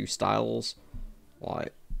with 2 styles,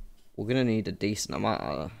 like, we're gonna need a decent amount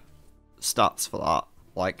of stats for that.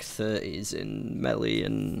 Like 30s in melee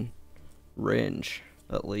and range,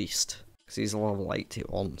 at least. Because he's a level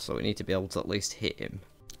 81, so we need to be able to at least hit him.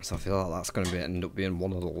 So I feel like that's going to end up being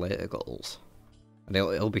one of the later goals. And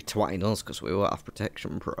it'll be twatting us because we won't have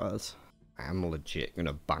protection priors. I am legit going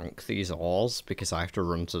to bank these ores because I have to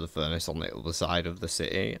run to the furnace on the other side of the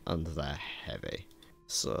city and they're heavy.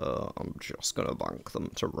 So I'm just going to bank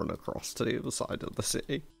them to run across to the other side of the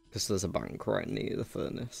city. Because there's a bank right near the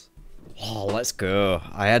furnace. Oh, let's go.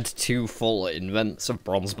 I had 2 full invents of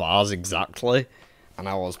bronze bars exactly. And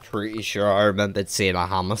I was pretty sure I remembered seeing a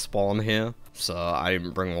hammer spawn here. So I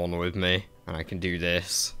didn't bring one with me. And I can do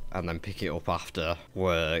this. And then pick it up after.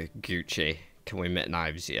 We're Gucci. Can we make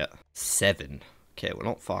knives yet? 7. Okay, we're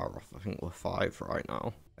not far off. I think we're 5 right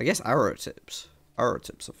now. I guess arrow tips. Arrow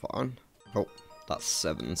tips are fine. Oh, that's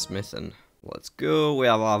 7 smithing. Let's go. We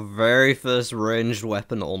have our very first ranged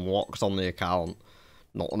weapon unlocked on the account.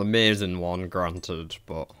 Not an amazing one, granted,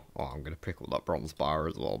 but oh, I'm going to pick up that bronze bar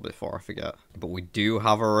as well before I forget. But we do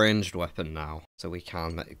have a ranged weapon now, so we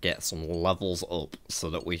can get some levels up so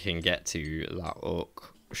that we can get to that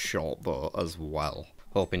oak short bow as well.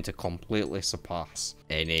 Hoping to completely surpass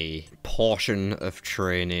any portion of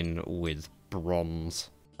training with bronze,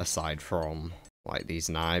 aside from like these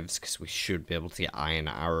knives, because we should be able to get iron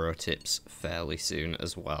arrow tips fairly soon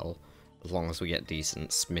as well. As long as we get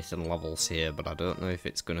decent smithing levels here, but I don't know if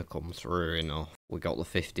it's going to come through enough. We got the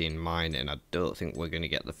 15 mining, I don't think we're going to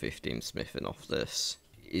get the 15 smithing off this.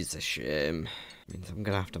 It is a shame. Means I'm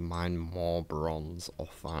going to have to mine more bronze or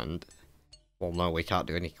find... Well, no, we can't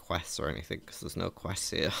do any quests or anything, because there's no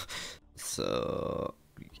quests here. So,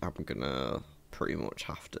 I'm going to pretty much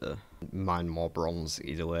have to mine more bronze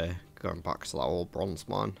either way, going back to that old bronze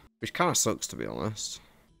mine. Which kind of sucks, to be honest.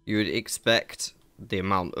 You would expect the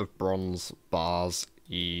amount of bronze bars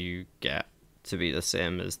you get to be the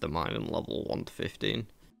same as the mining level 1 to 15,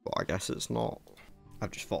 but I guess it's not.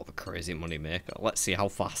 I've just thought of a crazy money maker. Let's see how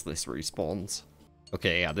fast this respawns.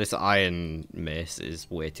 Okay, yeah, this iron mace is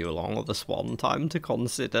way too long of a spawn time to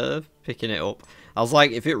consider picking it up. I was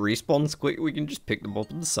like, if it respawns quick, we can just pick them up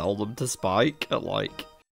and sell them to Spike at like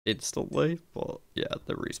instantly, but yeah,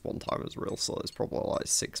 the respawn time is real slow. It's probably like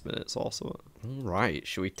 6 minutes or so. Alright,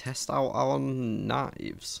 should we test out our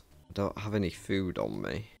knives? I don't have any food on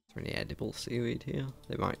me. Is there any edible seaweed here?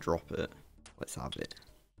 They might drop it. Let's have it.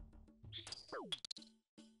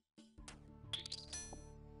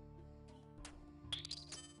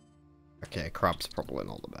 Okay, crab's probably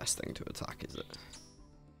not the best thing to attack, is it?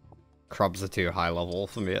 Crabs are too high level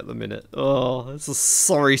for me at the minute. Oh, it's a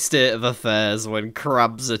sorry state of affairs when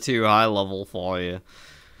crabs are too high level for you.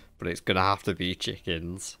 But it's gonna have to be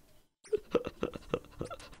chickens.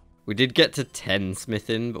 We did get to 10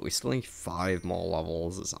 smithing, but we still need 5 more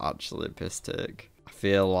levels. It's actually a piss take. I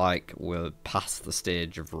feel like we're past the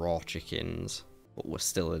stage of raw chickens, but we're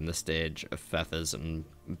still in the stage of feathers and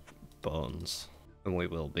bones. And we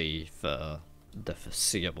will be for the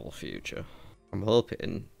foreseeable future. I'm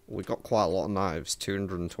hoping we got quite a lot of knives,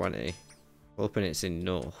 220. Hoping it's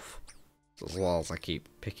enough, as well as I keep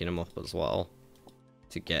picking them up as well,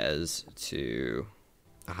 to get us to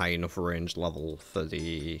a high enough range level for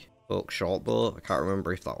the oak short bow. I can't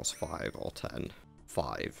remember if that was 5 or 10.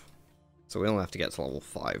 5. So we only have to get to level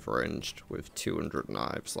 5 ranged with 200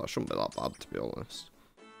 knives, so that shouldn't be that bad, to be honest.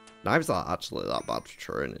 Knives aren't actually that bad for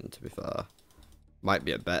training, to be fair. Might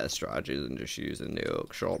be a better strategy than just using the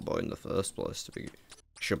oak short bow in the first place.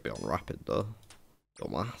 Should be on rapid though.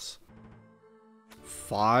 Dumbass.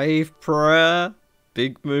 5 prayer.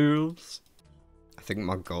 Big moves. I think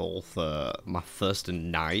my goal for my first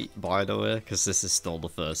night, by the way, because this is still the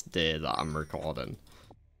first day that I'm recording.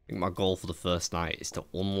 I think my goal for the first night is to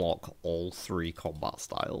unlock all 3 combat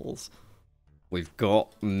styles. We've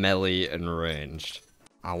got melee and ranged.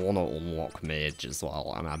 I want to unlock mage as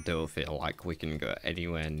well, and I don't feel like we can go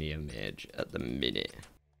anywhere near mage at the minute.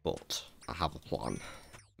 But I have a plan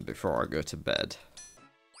before I go to bed.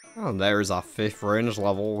 Oh, and there is our 5th range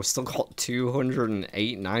level. We've still got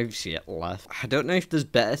 208 knives yet left. I don't know if there's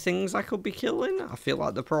better things I could be killing. I feel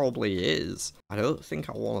like there probably is. I don't think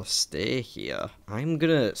I want to stay here. I'm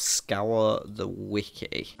gonna scour the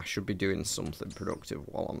wiki. I should be doing something productive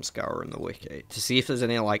while I'm scouring the wiki to see if there's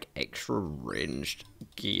any like extra ranged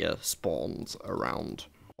gear spawns around.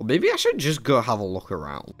 Or maybe I should just go have a look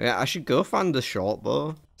around. Yeah, I should go find the short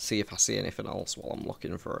bow, see if I see anything else while I'm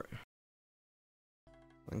looking for it.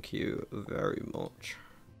 Thank you very much.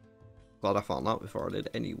 Glad I found that before I did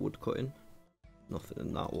any wood cutting. Nothing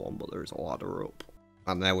in that one, but there is a ladder rope.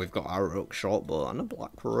 And there we've got our oak short bow and a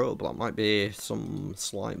black robe. That might be some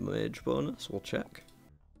slight mage bonus. We'll check.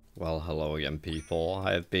 Well, hello again, people.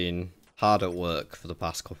 I have been hard at work for the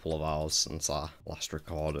past couple of hours since I last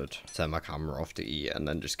recorded. Turned my camera off to eat and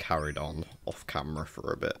then just carried on off camera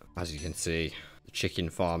for a bit. As you can see, the chicken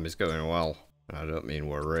farm is going well. And I don't mean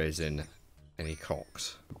we're raising any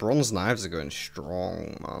cocks. The bronze knives are going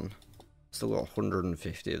strong, man. Still got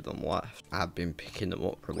 150 of them left. I've been picking them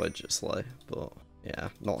up religiously, but yeah,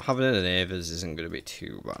 not having any neighbours isn't going to be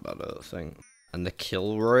too bad, I don't think. And the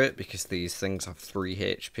kill rate, because these things have 3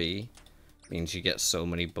 HP, means you get so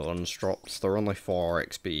many bones drops. They're only 4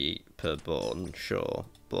 XP per bone, sure,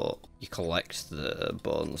 but you collect the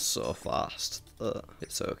bones so fast that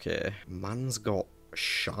it's okay. Man's got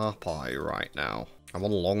sharp eye right now. I'm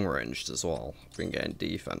on long ranged as well. I've been getting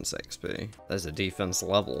defense XP. There's a defense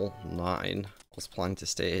level, 9. I was planning to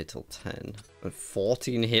stay here till 10. And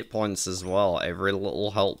 14 hit points as well. Every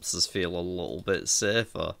little helps us feel a little bit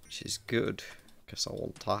safer, which is good. Because I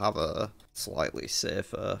want to have a slightly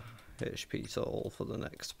safer HP total for the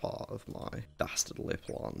next part of my dastardly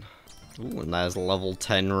plan. Ooh, and there's level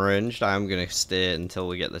 10 ranged. I'm going to stay until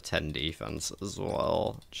we get the 10 defense as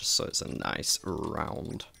well, just so it's a nice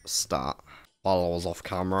round start. While I was off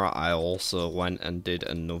camera, I also went and did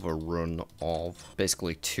another run of,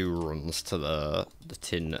 basically 2 runs to the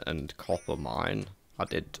tin and copper mine. I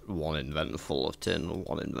did 1 invent full of tin and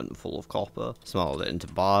 1 invent full of copper. Smelted it into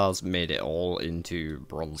bars, made it all into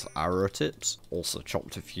bronze arrow tips. Also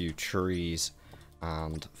chopped a few trees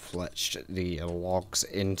and fletched the logs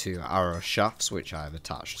into arrow shafts, which I've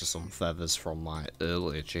attached to some feathers from my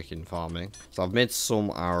earlier chicken farming. So I've made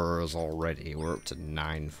some arrows already. We're up to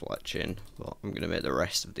 9 fletching, but I'm going to make the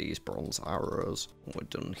rest of these bronze arrows when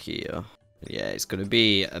we're done here. Yeah, it's going to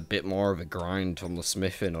be a bit more of a grind on the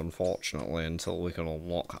smithing, unfortunately, until we can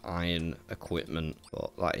unlock iron equipment.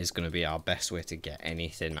 But that is going to be our best way to get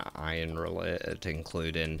anything iron related,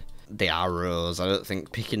 including the arrows. I don't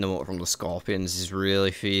think picking them up from the scorpions is really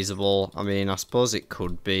feasible. I mean, I suppose it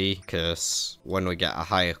could be, because when we get a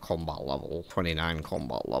higher combat level, 29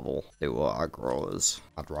 combat level, they were aggro us.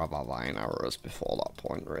 I'd rather have iron arrows before that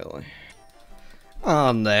point, really.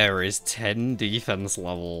 And there is 10 defense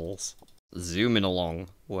levels. Zooming along,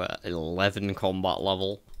 we're at 11 combat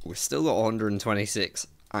level. We've still got 126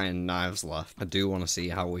 iron knives left. I do want to see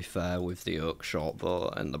how we fare with the oak short bow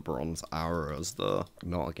and the bronze arrows though.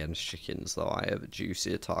 Not against chickens though, I have a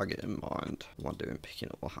juicier target in mind. What am I doing picking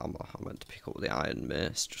up a hammer? I meant to pick up the iron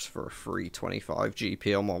mace just for a free 25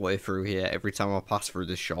 GP on my way through here. Every time I pass through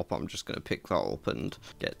this shop, I'm just going to pick that up and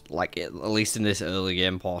get, like, at least in this early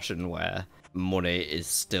game portion where money is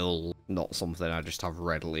still not something I just have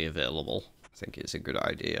readily available. I think it's a good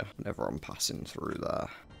idea whenever I'm passing through there.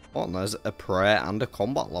 Oh, and there's a prayer and a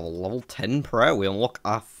combat level. Level 10 prayer. We unlock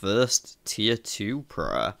our first tier 2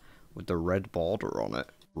 prayer with the red border on it.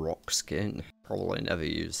 Rock skin. Probably never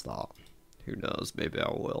use that. Who knows, maybe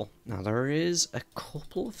I will. Now there is a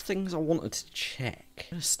couple of things I wanted to check. I'm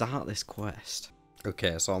going to start this quest.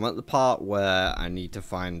 Okay, so I'm at the part where I need to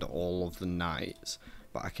find all of the knights.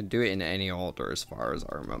 But I can do it in any order as far as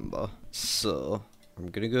I remember. So, I'm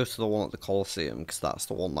going to go to the one at the Colosseum because that's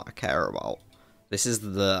the one that I care about. This is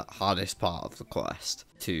the hardest part of the quest,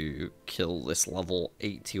 to kill this level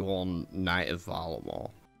 81 Knight of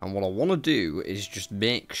Varlamore. And what I want to do is just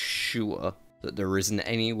make sure that there isn't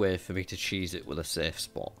any way for me to cheese it with a safe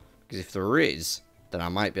spot. Because if there is, then I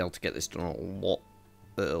might be able to get this done a lot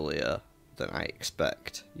earlier than I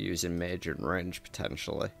expect, using major and range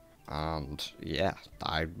potentially. And yeah,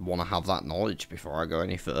 I want to have that knowledge before I go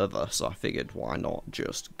any further, so I figured why not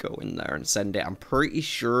just go in there and send it. I'm pretty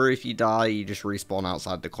sure if you die, you just respawn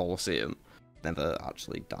outside the Colosseum. Never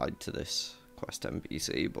actually died to this quest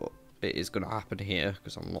NPC, but it is going to happen here,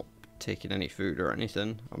 because I'm not taking any food or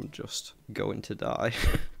anything. I'm just going to die.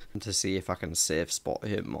 To see if I can safe spot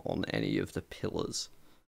him on any of the pillars.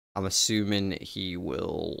 I'm assuming he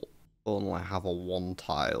will only have a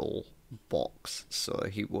 1-tile box, so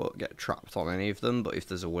he won't get trapped on any of them, but if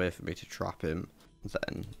there's a way for me to trap him,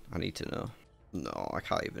 then I need to know. No, I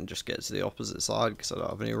can't even just get to the opposite side because I don't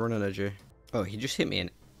have any run energy. Oh, he just hit me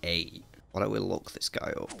an 8. Why don't we look this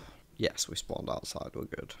guy up? Yes, we spawned outside, we're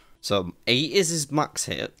good. So 8 is his max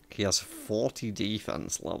hit. He has 40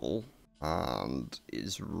 defense level and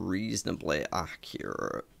is reasonably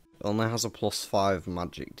accurate. Only has a +5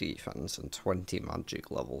 magic defense and 20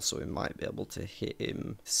 magic level, so we might be able to hit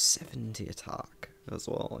him 70 attack as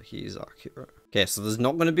well. He's accurate. Okay, so there's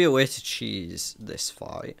not going to be a way to cheese this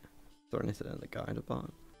fight. Is there anything in the guide about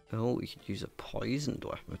it? Oh, we could use a poisoned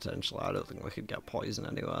weapon potentially. I don't think we could get poison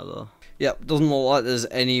anywhere though. Yep, doesn't look like there's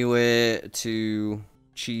any way to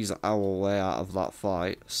cheese our way out of that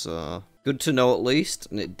fight, so good to know at least.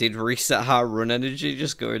 And it did reset our run energy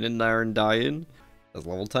just going in there and dying. There's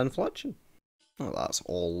level 10 fletching. Oh, that's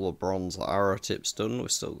all the bronze arrow tips done. We've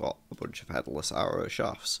still got a bunch of headless arrow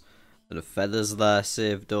shafts. And the feathers there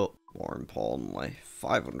saved up. More importantly,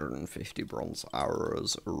 550 bronze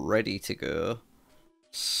arrows ready to go.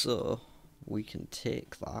 So, we can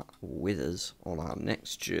take that with us on our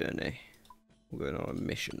next journey. We're going on a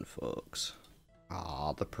mission, folks.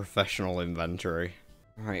 Ah, the professional inventory.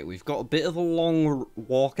 Right, we've got a bit of a long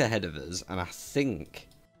walk ahead of us, and I think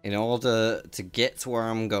in order to get to where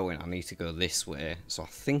I'm going, I need to go this way. So I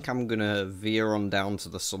think I'm going to veer on down to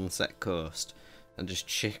the Sunset Coast and just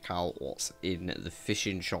check out what's in the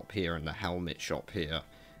fishing shop here and the helmet shop here.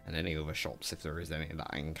 and any other shops if there is any that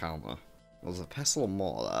I encounter. There's a pestle and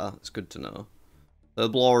mortar there, it's good to know. The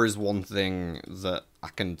blower is one thing that I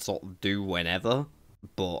can sort of do whenever,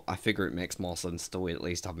 but I figure it makes more sense to at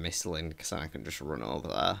least have Misthalin, because then I can just run over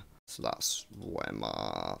there. So that's where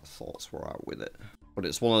my thoughts were at with it. But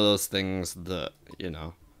it's one of those things that, you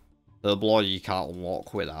know, the blower you can't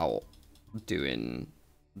unlock without doing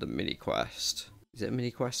the mini quest. Is it a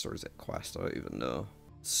mini quest or is it a quest? I don't even know.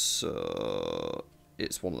 So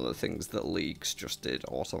it's one of the things that leagues just did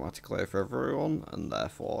automatically for everyone, and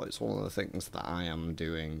therefore it's one of the things that I am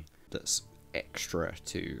doing that's extra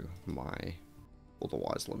to my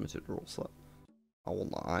otherwise limited rule set. I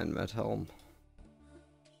want the Iron Med helm.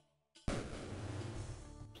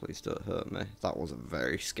 Please don't hurt me. That was a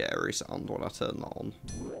very scary sound when I turned that on.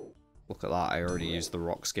 Look at that, I already used the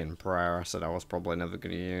rock skin prior. I said I was probably never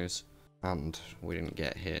going to use. And we didn't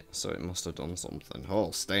get hit, so it must have done something.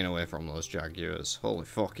 Oh, staying away from those Jaguars. Holy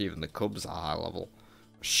fuck, even the Cubs are high level.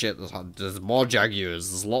 Shit, there's more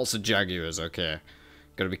Jaguars. There's lots of Jaguars, okay.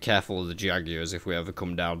 Gotta be careful of the Jaguars if we ever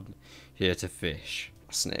come down here to fish.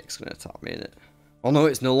 A snake's gonna attack me, innit? Oh no,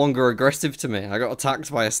 it's no longer aggressive to me. I got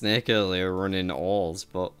attacked by a snake earlier running oars,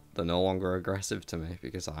 but they're no longer aggressive to me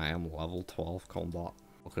because I am level 12 combat.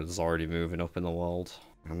 Look at us already moving up in the world.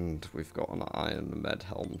 And we've got an Iron Med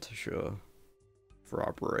helm to show for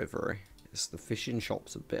our bravery. It's the fishing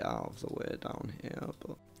shop's a bit out of the way down here,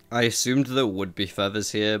 but I assumed there would be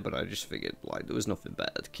feathers here, but I just figured like there was nothing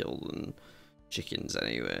better to kill than chickens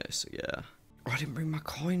anyway, so yeah. Oh, I didn't bring my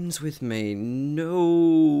coins with me.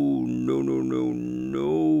 No.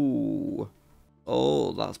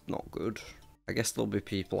 Oh, that's not good. I guess there'll be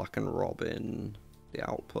people I can rob in the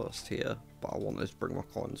outpost here, but I wanted to bring my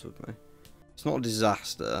coins with me. It's not a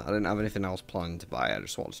disaster. I didn't have anything else planned to buy. I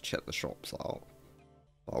just wanted to check the shops out.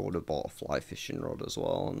 But I would have bought a fly fishing rod as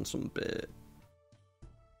well and some bait.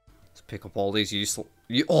 Let's pick up all these useful...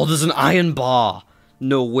 Oh, there's an iron bar!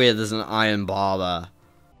 No way there's an iron bar there.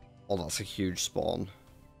 Oh, that's a huge spawn.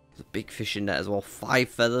 There's a big fishing net as well. 5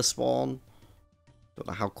 feather spawn. Don't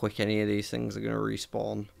know how quick any of these things are going to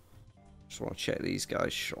respawn. Just want to check these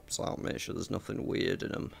guys' shops out. Make sure there's nothing weird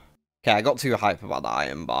in them. Okay, I got too hype about the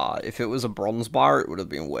iron bar. If it was a bronze bar, it would have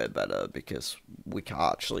been way better because we can't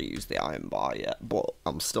actually use the iron bar yet. But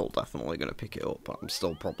I'm still definitely going to pick it up. I'm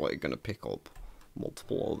still probably going to pick up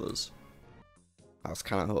multiple others. I was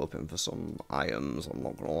kind of hoping for some items, I'm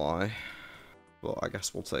not going to lie. But I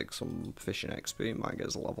guess we'll take some fishing XP. Might get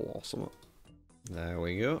us a level or something. There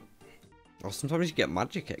we go. Oh, sometimes you get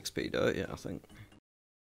magic XP, don't you, I think.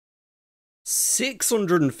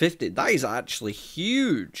 650, that is actually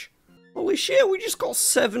huge. Holy shit, we just got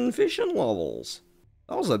 7 fishing levels.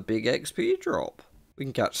 That was a big XP drop. We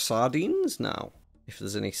can catch sardines now. If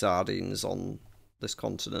there's any sardines on this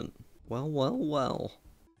continent. Well.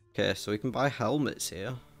 Okay, so we can buy helmets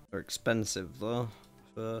here. They're expensive though,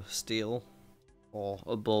 for steel or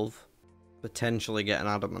above. Potentially get an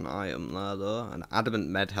adamant item there though. An adamant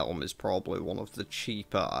med helm is probably one of the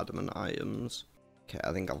cheaper adamant items. Okay,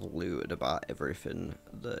 I think I've looted about everything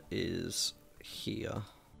that is here.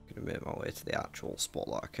 I'm gonna make my way to the actual spot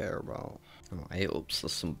that I care about. Oh, hey, oops,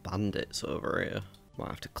 there's some bandits over here. Might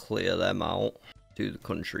have to clear them out. Do the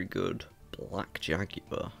country good. Black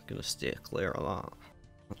Jaguar. Gonna steer clear of that.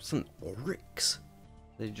 What's an oryx?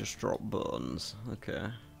 They just drop bones. Okay.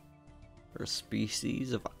 They're a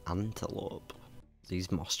species of antelope.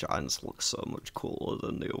 These moss giants look so much cooler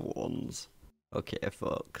than the other ones. Okay,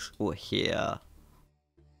 folks. We're here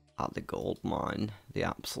at the gold mine. The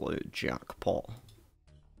absolute jackpot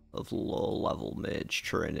of low-level mage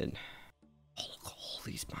training. Oh, look at all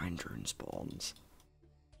these mine drone spawns.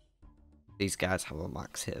 These guys have a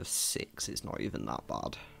max hit of 6. It's not even that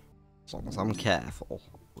bad. As long as I'm careful,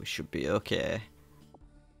 we should be okay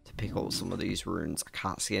to pick up some of these runes. I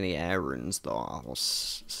can't see any air runes though. I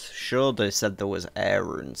was sure they said there was air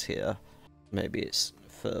runes here. Maybe it's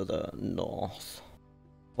further north.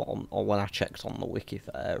 But or when I checked on the wiki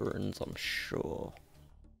for air runes, I'm sure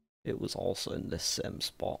it was also in this same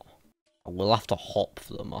spot. I will have to hop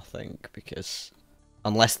for them, I think, because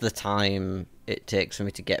unless the time it takes for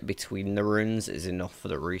me to get between the runes is enough for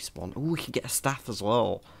the respawn. Oh, we can get a staff as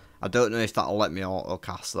well. I don't know if that'll let me auto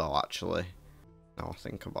cast though, actually. Now I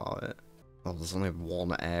think about it. Oh, there's only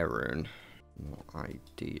 1 air rune. Not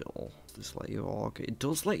ideal. Does this let you auto? It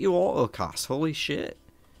does let you auto cast. Holy shit.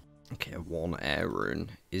 Okay, 1 air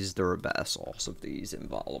rune. Is there a better source of these in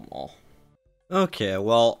Varlamore? Okay,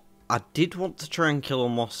 well, I did want to try and kill a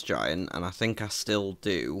moss giant, and I think I still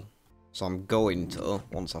do. So I'm going to,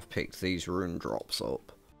 once I've picked these rune drops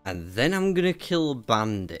up. And then I'm going to kill a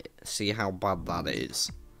bandit. See how bad that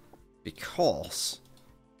is. Because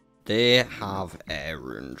They have air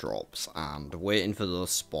rune drops, and waiting for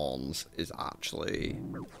those spawns is actually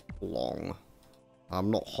long.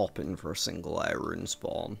 I'm not hopping for a single air rune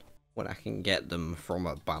spawn when I can get them from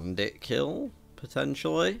a bandit kill,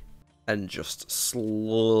 potentially, and just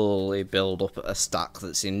slowly build up a stack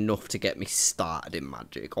that's enough to get me started in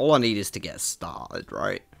Magic. All I need is to get started,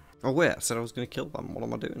 right? Oh wait, I said I was going to kill them. What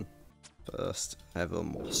am I doing? First ever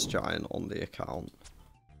Moss Giant on the account.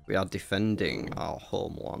 We are defending our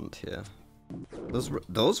homeland here.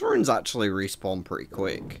 Those runes actually respawn pretty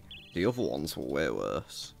quick. The other ones were way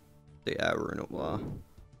worse. The air rune up there.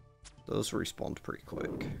 Those respawned pretty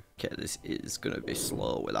quick. Okay, this is going to be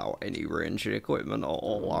slow without any ranging equipment.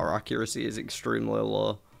 All our accuracy is extremely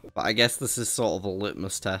low. But I guess this is sort of a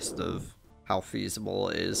litmus test of how feasible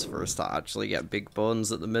it is for us to actually get big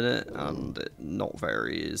bones at the minute, and not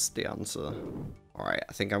very is the answer. Alright,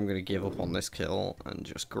 I think I'm going to give up on this kill and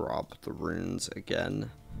just grab the runes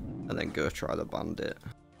again, and then go try the bandit.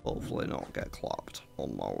 Hopefully not get clapped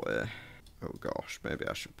on my way. Oh gosh, maybe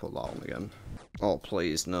I should put that on again. Oh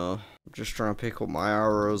please, no. I'm just trying to pick up my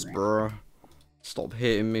arrows, bro. Stop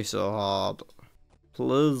hitting me so hard.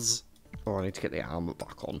 Please. Oh, I need to get the armor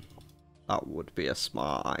back on. That would be a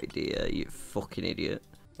smart idea, you fucking idiot.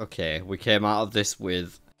 Okay, we came out of this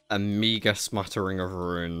with a meager smattering of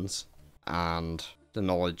runes, and the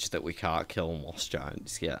knowledge that we can't kill Moss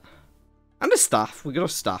Giants yet. And a staff, we got a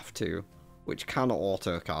staff too, which can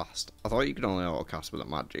auto-cast. I thought you could only auto-cast with a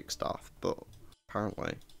magic staff, but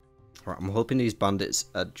apparently. Right, I'm hoping these bandits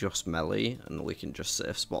are just melee, and we can just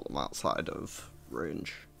safe spot them outside of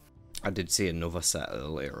range. I did see another set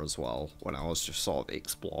earlier as well, when I was just sort of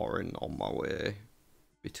exploring on my way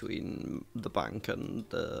between the bank and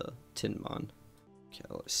the tin mine. Okay,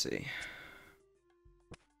 let's see.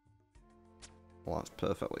 Well, that's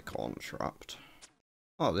perfectly corner trapped.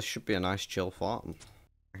 Oh, this should be a nice chill farm.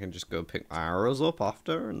 I can just go pick my arrows up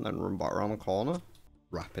after and then run back around the corner.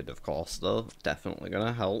 Rapid, of course, though. Definitely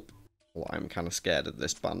gonna help. Well, I'm kind of scared of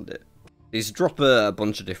this bandit. These drop a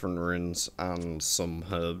bunch of different runes and some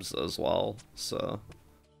herbs as well, so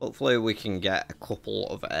hopefully we can get a couple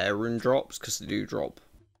of air rune drops, because they do drop,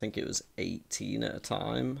 I think it was 18 at a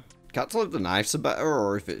time. Can't tell if the knives are better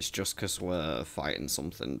or if it's just because we're fighting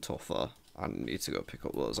something tougher. I need to go pick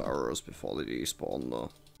up those arrows before they despawn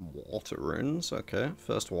though. Water runes, okay.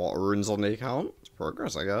 First water runes on the account. It's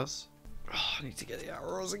progress, I guess. Oh, I need to get the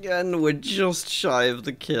arrows again. We're just shy of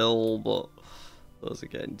the kill, but those are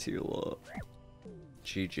getting too low.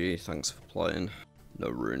 GG, thanks for playing. No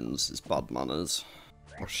runes is bad manners.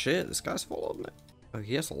 Oh shit, this guy's followed me. Oh,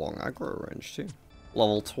 he has a long aggro range too.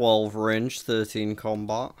 Level 12 range, 13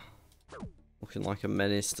 combat. Looking like a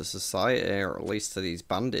menace to society, or at least to these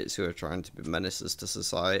bandits who are trying to be menaces to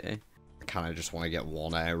society. I kinda just want to get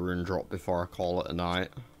one air rune drop before I call it a night.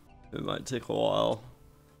 It might take a while.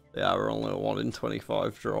 They are only a 1 in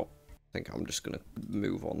 25 drop. I think I'm just gonna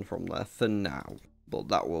move on from there for now. But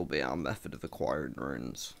that will be our method of acquiring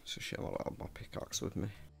runes. It's a shame I don't have my pickaxe with me.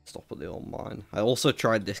 Stop at the old mine. I also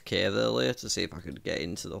tried this cave earlier to see if I could get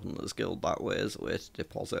into the Hunters Guild that way as a way to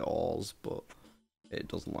deposit ores, but it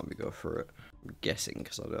doesn't let me go through it. I'm guessing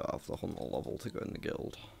because I don't have the Hunter level to go in the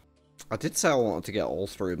guild. I did say I wanted to get all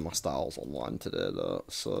 3 of my styles online today though,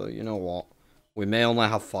 so you know what? We may only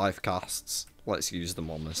have 5 casts. Let's use them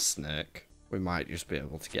on this snake. We might just be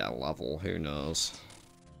able to get a level, who knows?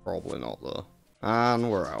 Probably not though. And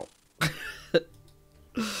we're out.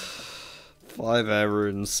 5 air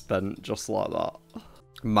runes spent just like that.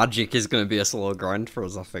 Magic is going to be a slow grind for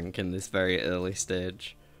us, I think, in this very early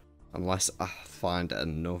stage. Unless I find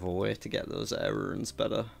another way to get those air runes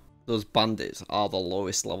better. Those bandits are the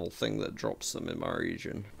lowest level thing that drops them in my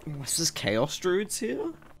region. Unless there's chaos druids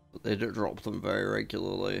here? But they don't drop them very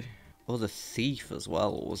regularly. Oh, the thief as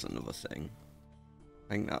well was another thing.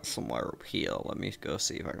 I think that's somewhere up here. Let me go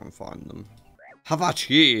see if I can find them.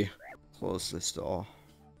 Havachi! Close this door.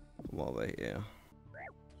 Come over here.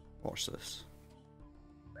 Watch this.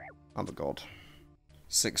 I'm a god.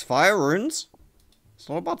 6 fire runes? It's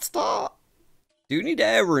not a bad start. Do need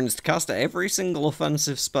air runes to cast every single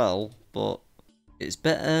offensive spell, but it's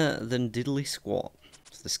better than diddly squat.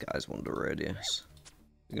 So this guy's Wonder Radius.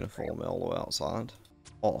 You're gonna follow me all the way outside.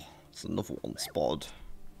 Oh, it's another one spotted.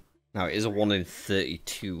 Now it is a 1 in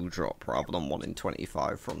 32 drop rather than 1 in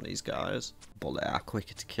 25 from these guys, but they are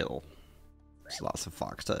quicker to kill. So that's a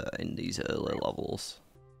factor in these early levels.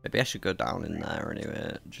 Maybe I should go down in there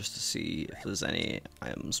anyway, just to see if there's any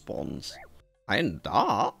iron spawns. Iron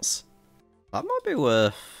darts? That might be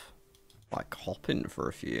worth, like, hopping for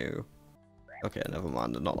a few. Okay, never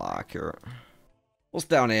mind, they're not that accurate. What's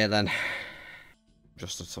down here then?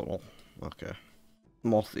 Just a tunnel. Okay.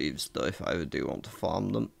 more thieves though if I ever do want to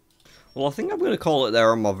farm them. Well, I think I'm going to call it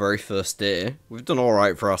there on my very first day. We've done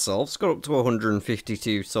alright for ourselves. Got up to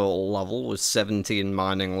 152 total level with 17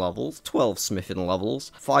 mining levels, 12 smithing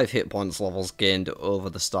levels, 5 hit points levels gained over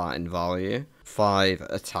the starting value, 5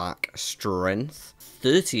 attack strength,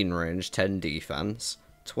 13 range, 10 defense,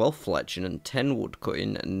 12 fletching and 10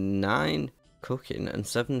 woodcutting, and 9 cooking and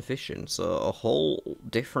 7 fishing. So a whole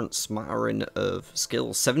different smattering of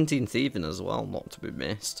skills. 17 thieving as well, not to be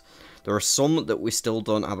missed. There are some that we still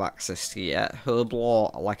don't have access to yet.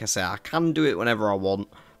 Herblore, like I say, I can do it whenever I want,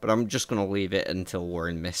 but I'm just going to leave it until we're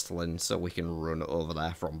in Misthalin so we can run over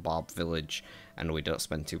there from Barb Village and we don't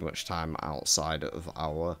spend too much time outside of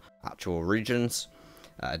our actual regions.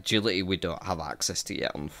 Agility we don't have access to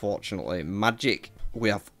yet, unfortunately. Magic we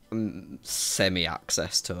have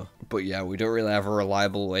semi-access to, but yeah, we don't really have a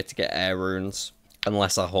reliable way to get air runes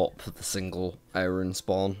unless I hope for the single air rune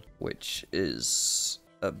spawn, which is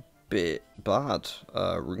a bit bad.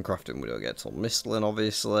 Runecrafting we don't get till Misthalin,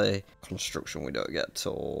 obviously. Construction we don't get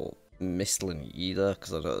till Misthalin either,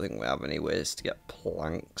 because I don't think we have any ways to get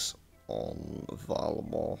planks on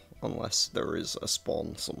Varlamore, unless there is a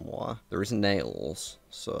spawn somewhere. There is nails,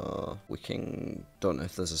 so we can... don't know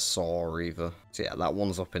if there's a saw either. So yeah, that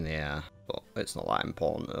one's up in the air, but it's not that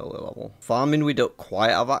important early level. Farming we don't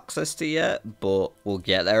quite have access to yet, but we'll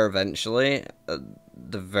get there eventually. At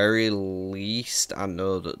the very least, I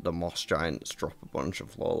know that the moss giants drop a bunch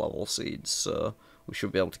of low level seeds, so we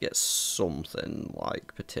should be able to get something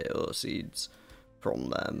like potato seeds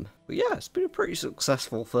from them. But yeah, it's been a pretty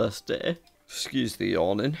successful first day. Excuse the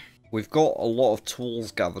yawning. We've got a lot of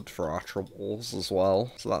tools gathered for our troubles as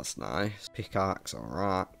well, so that's nice. Pickaxe or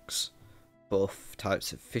axe, both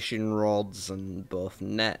types of fishing rods and both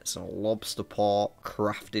nets and a lobster pot,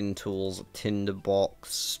 crafting tools, a tinder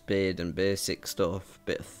box, spade and basic stuff,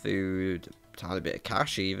 bit of food, tiny bit of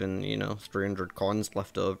cash even, you know, 300 coins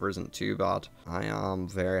left over isn't too bad. I am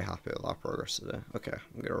very happy with our progress today. Okay,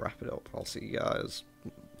 I'm going to wrap it up. I'll see you guys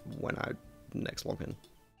when I next log in.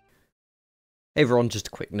 Hey everyone, just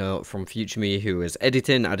a quick note from future me who is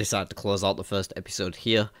editing. I decided to close out the first episode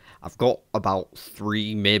here. I've got about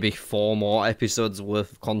 3, maybe 4 more episodes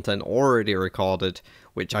worth of content already recorded,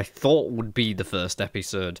 which I thought would be the first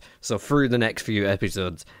episode. So through the next few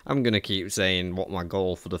episodes, I'm going to keep saying what my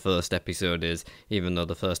goal for the first episode is, even though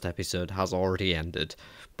the first episode has already ended.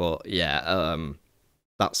 But yeah,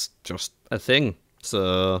 that's just a thing.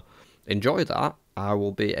 So enjoy that. I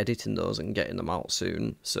will be editing those and getting them out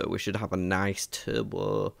soon, so we should have a nice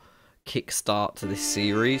turbo kickstart to this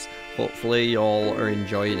series. Hopefully y'all are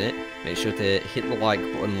enjoying it. Make sure to hit the like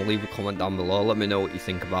button, leave a comment down below, let me know what you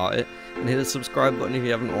think about it, and hit the subscribe button if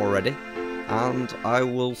you haven't already. And I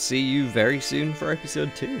will see you very soon for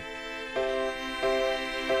episode 2.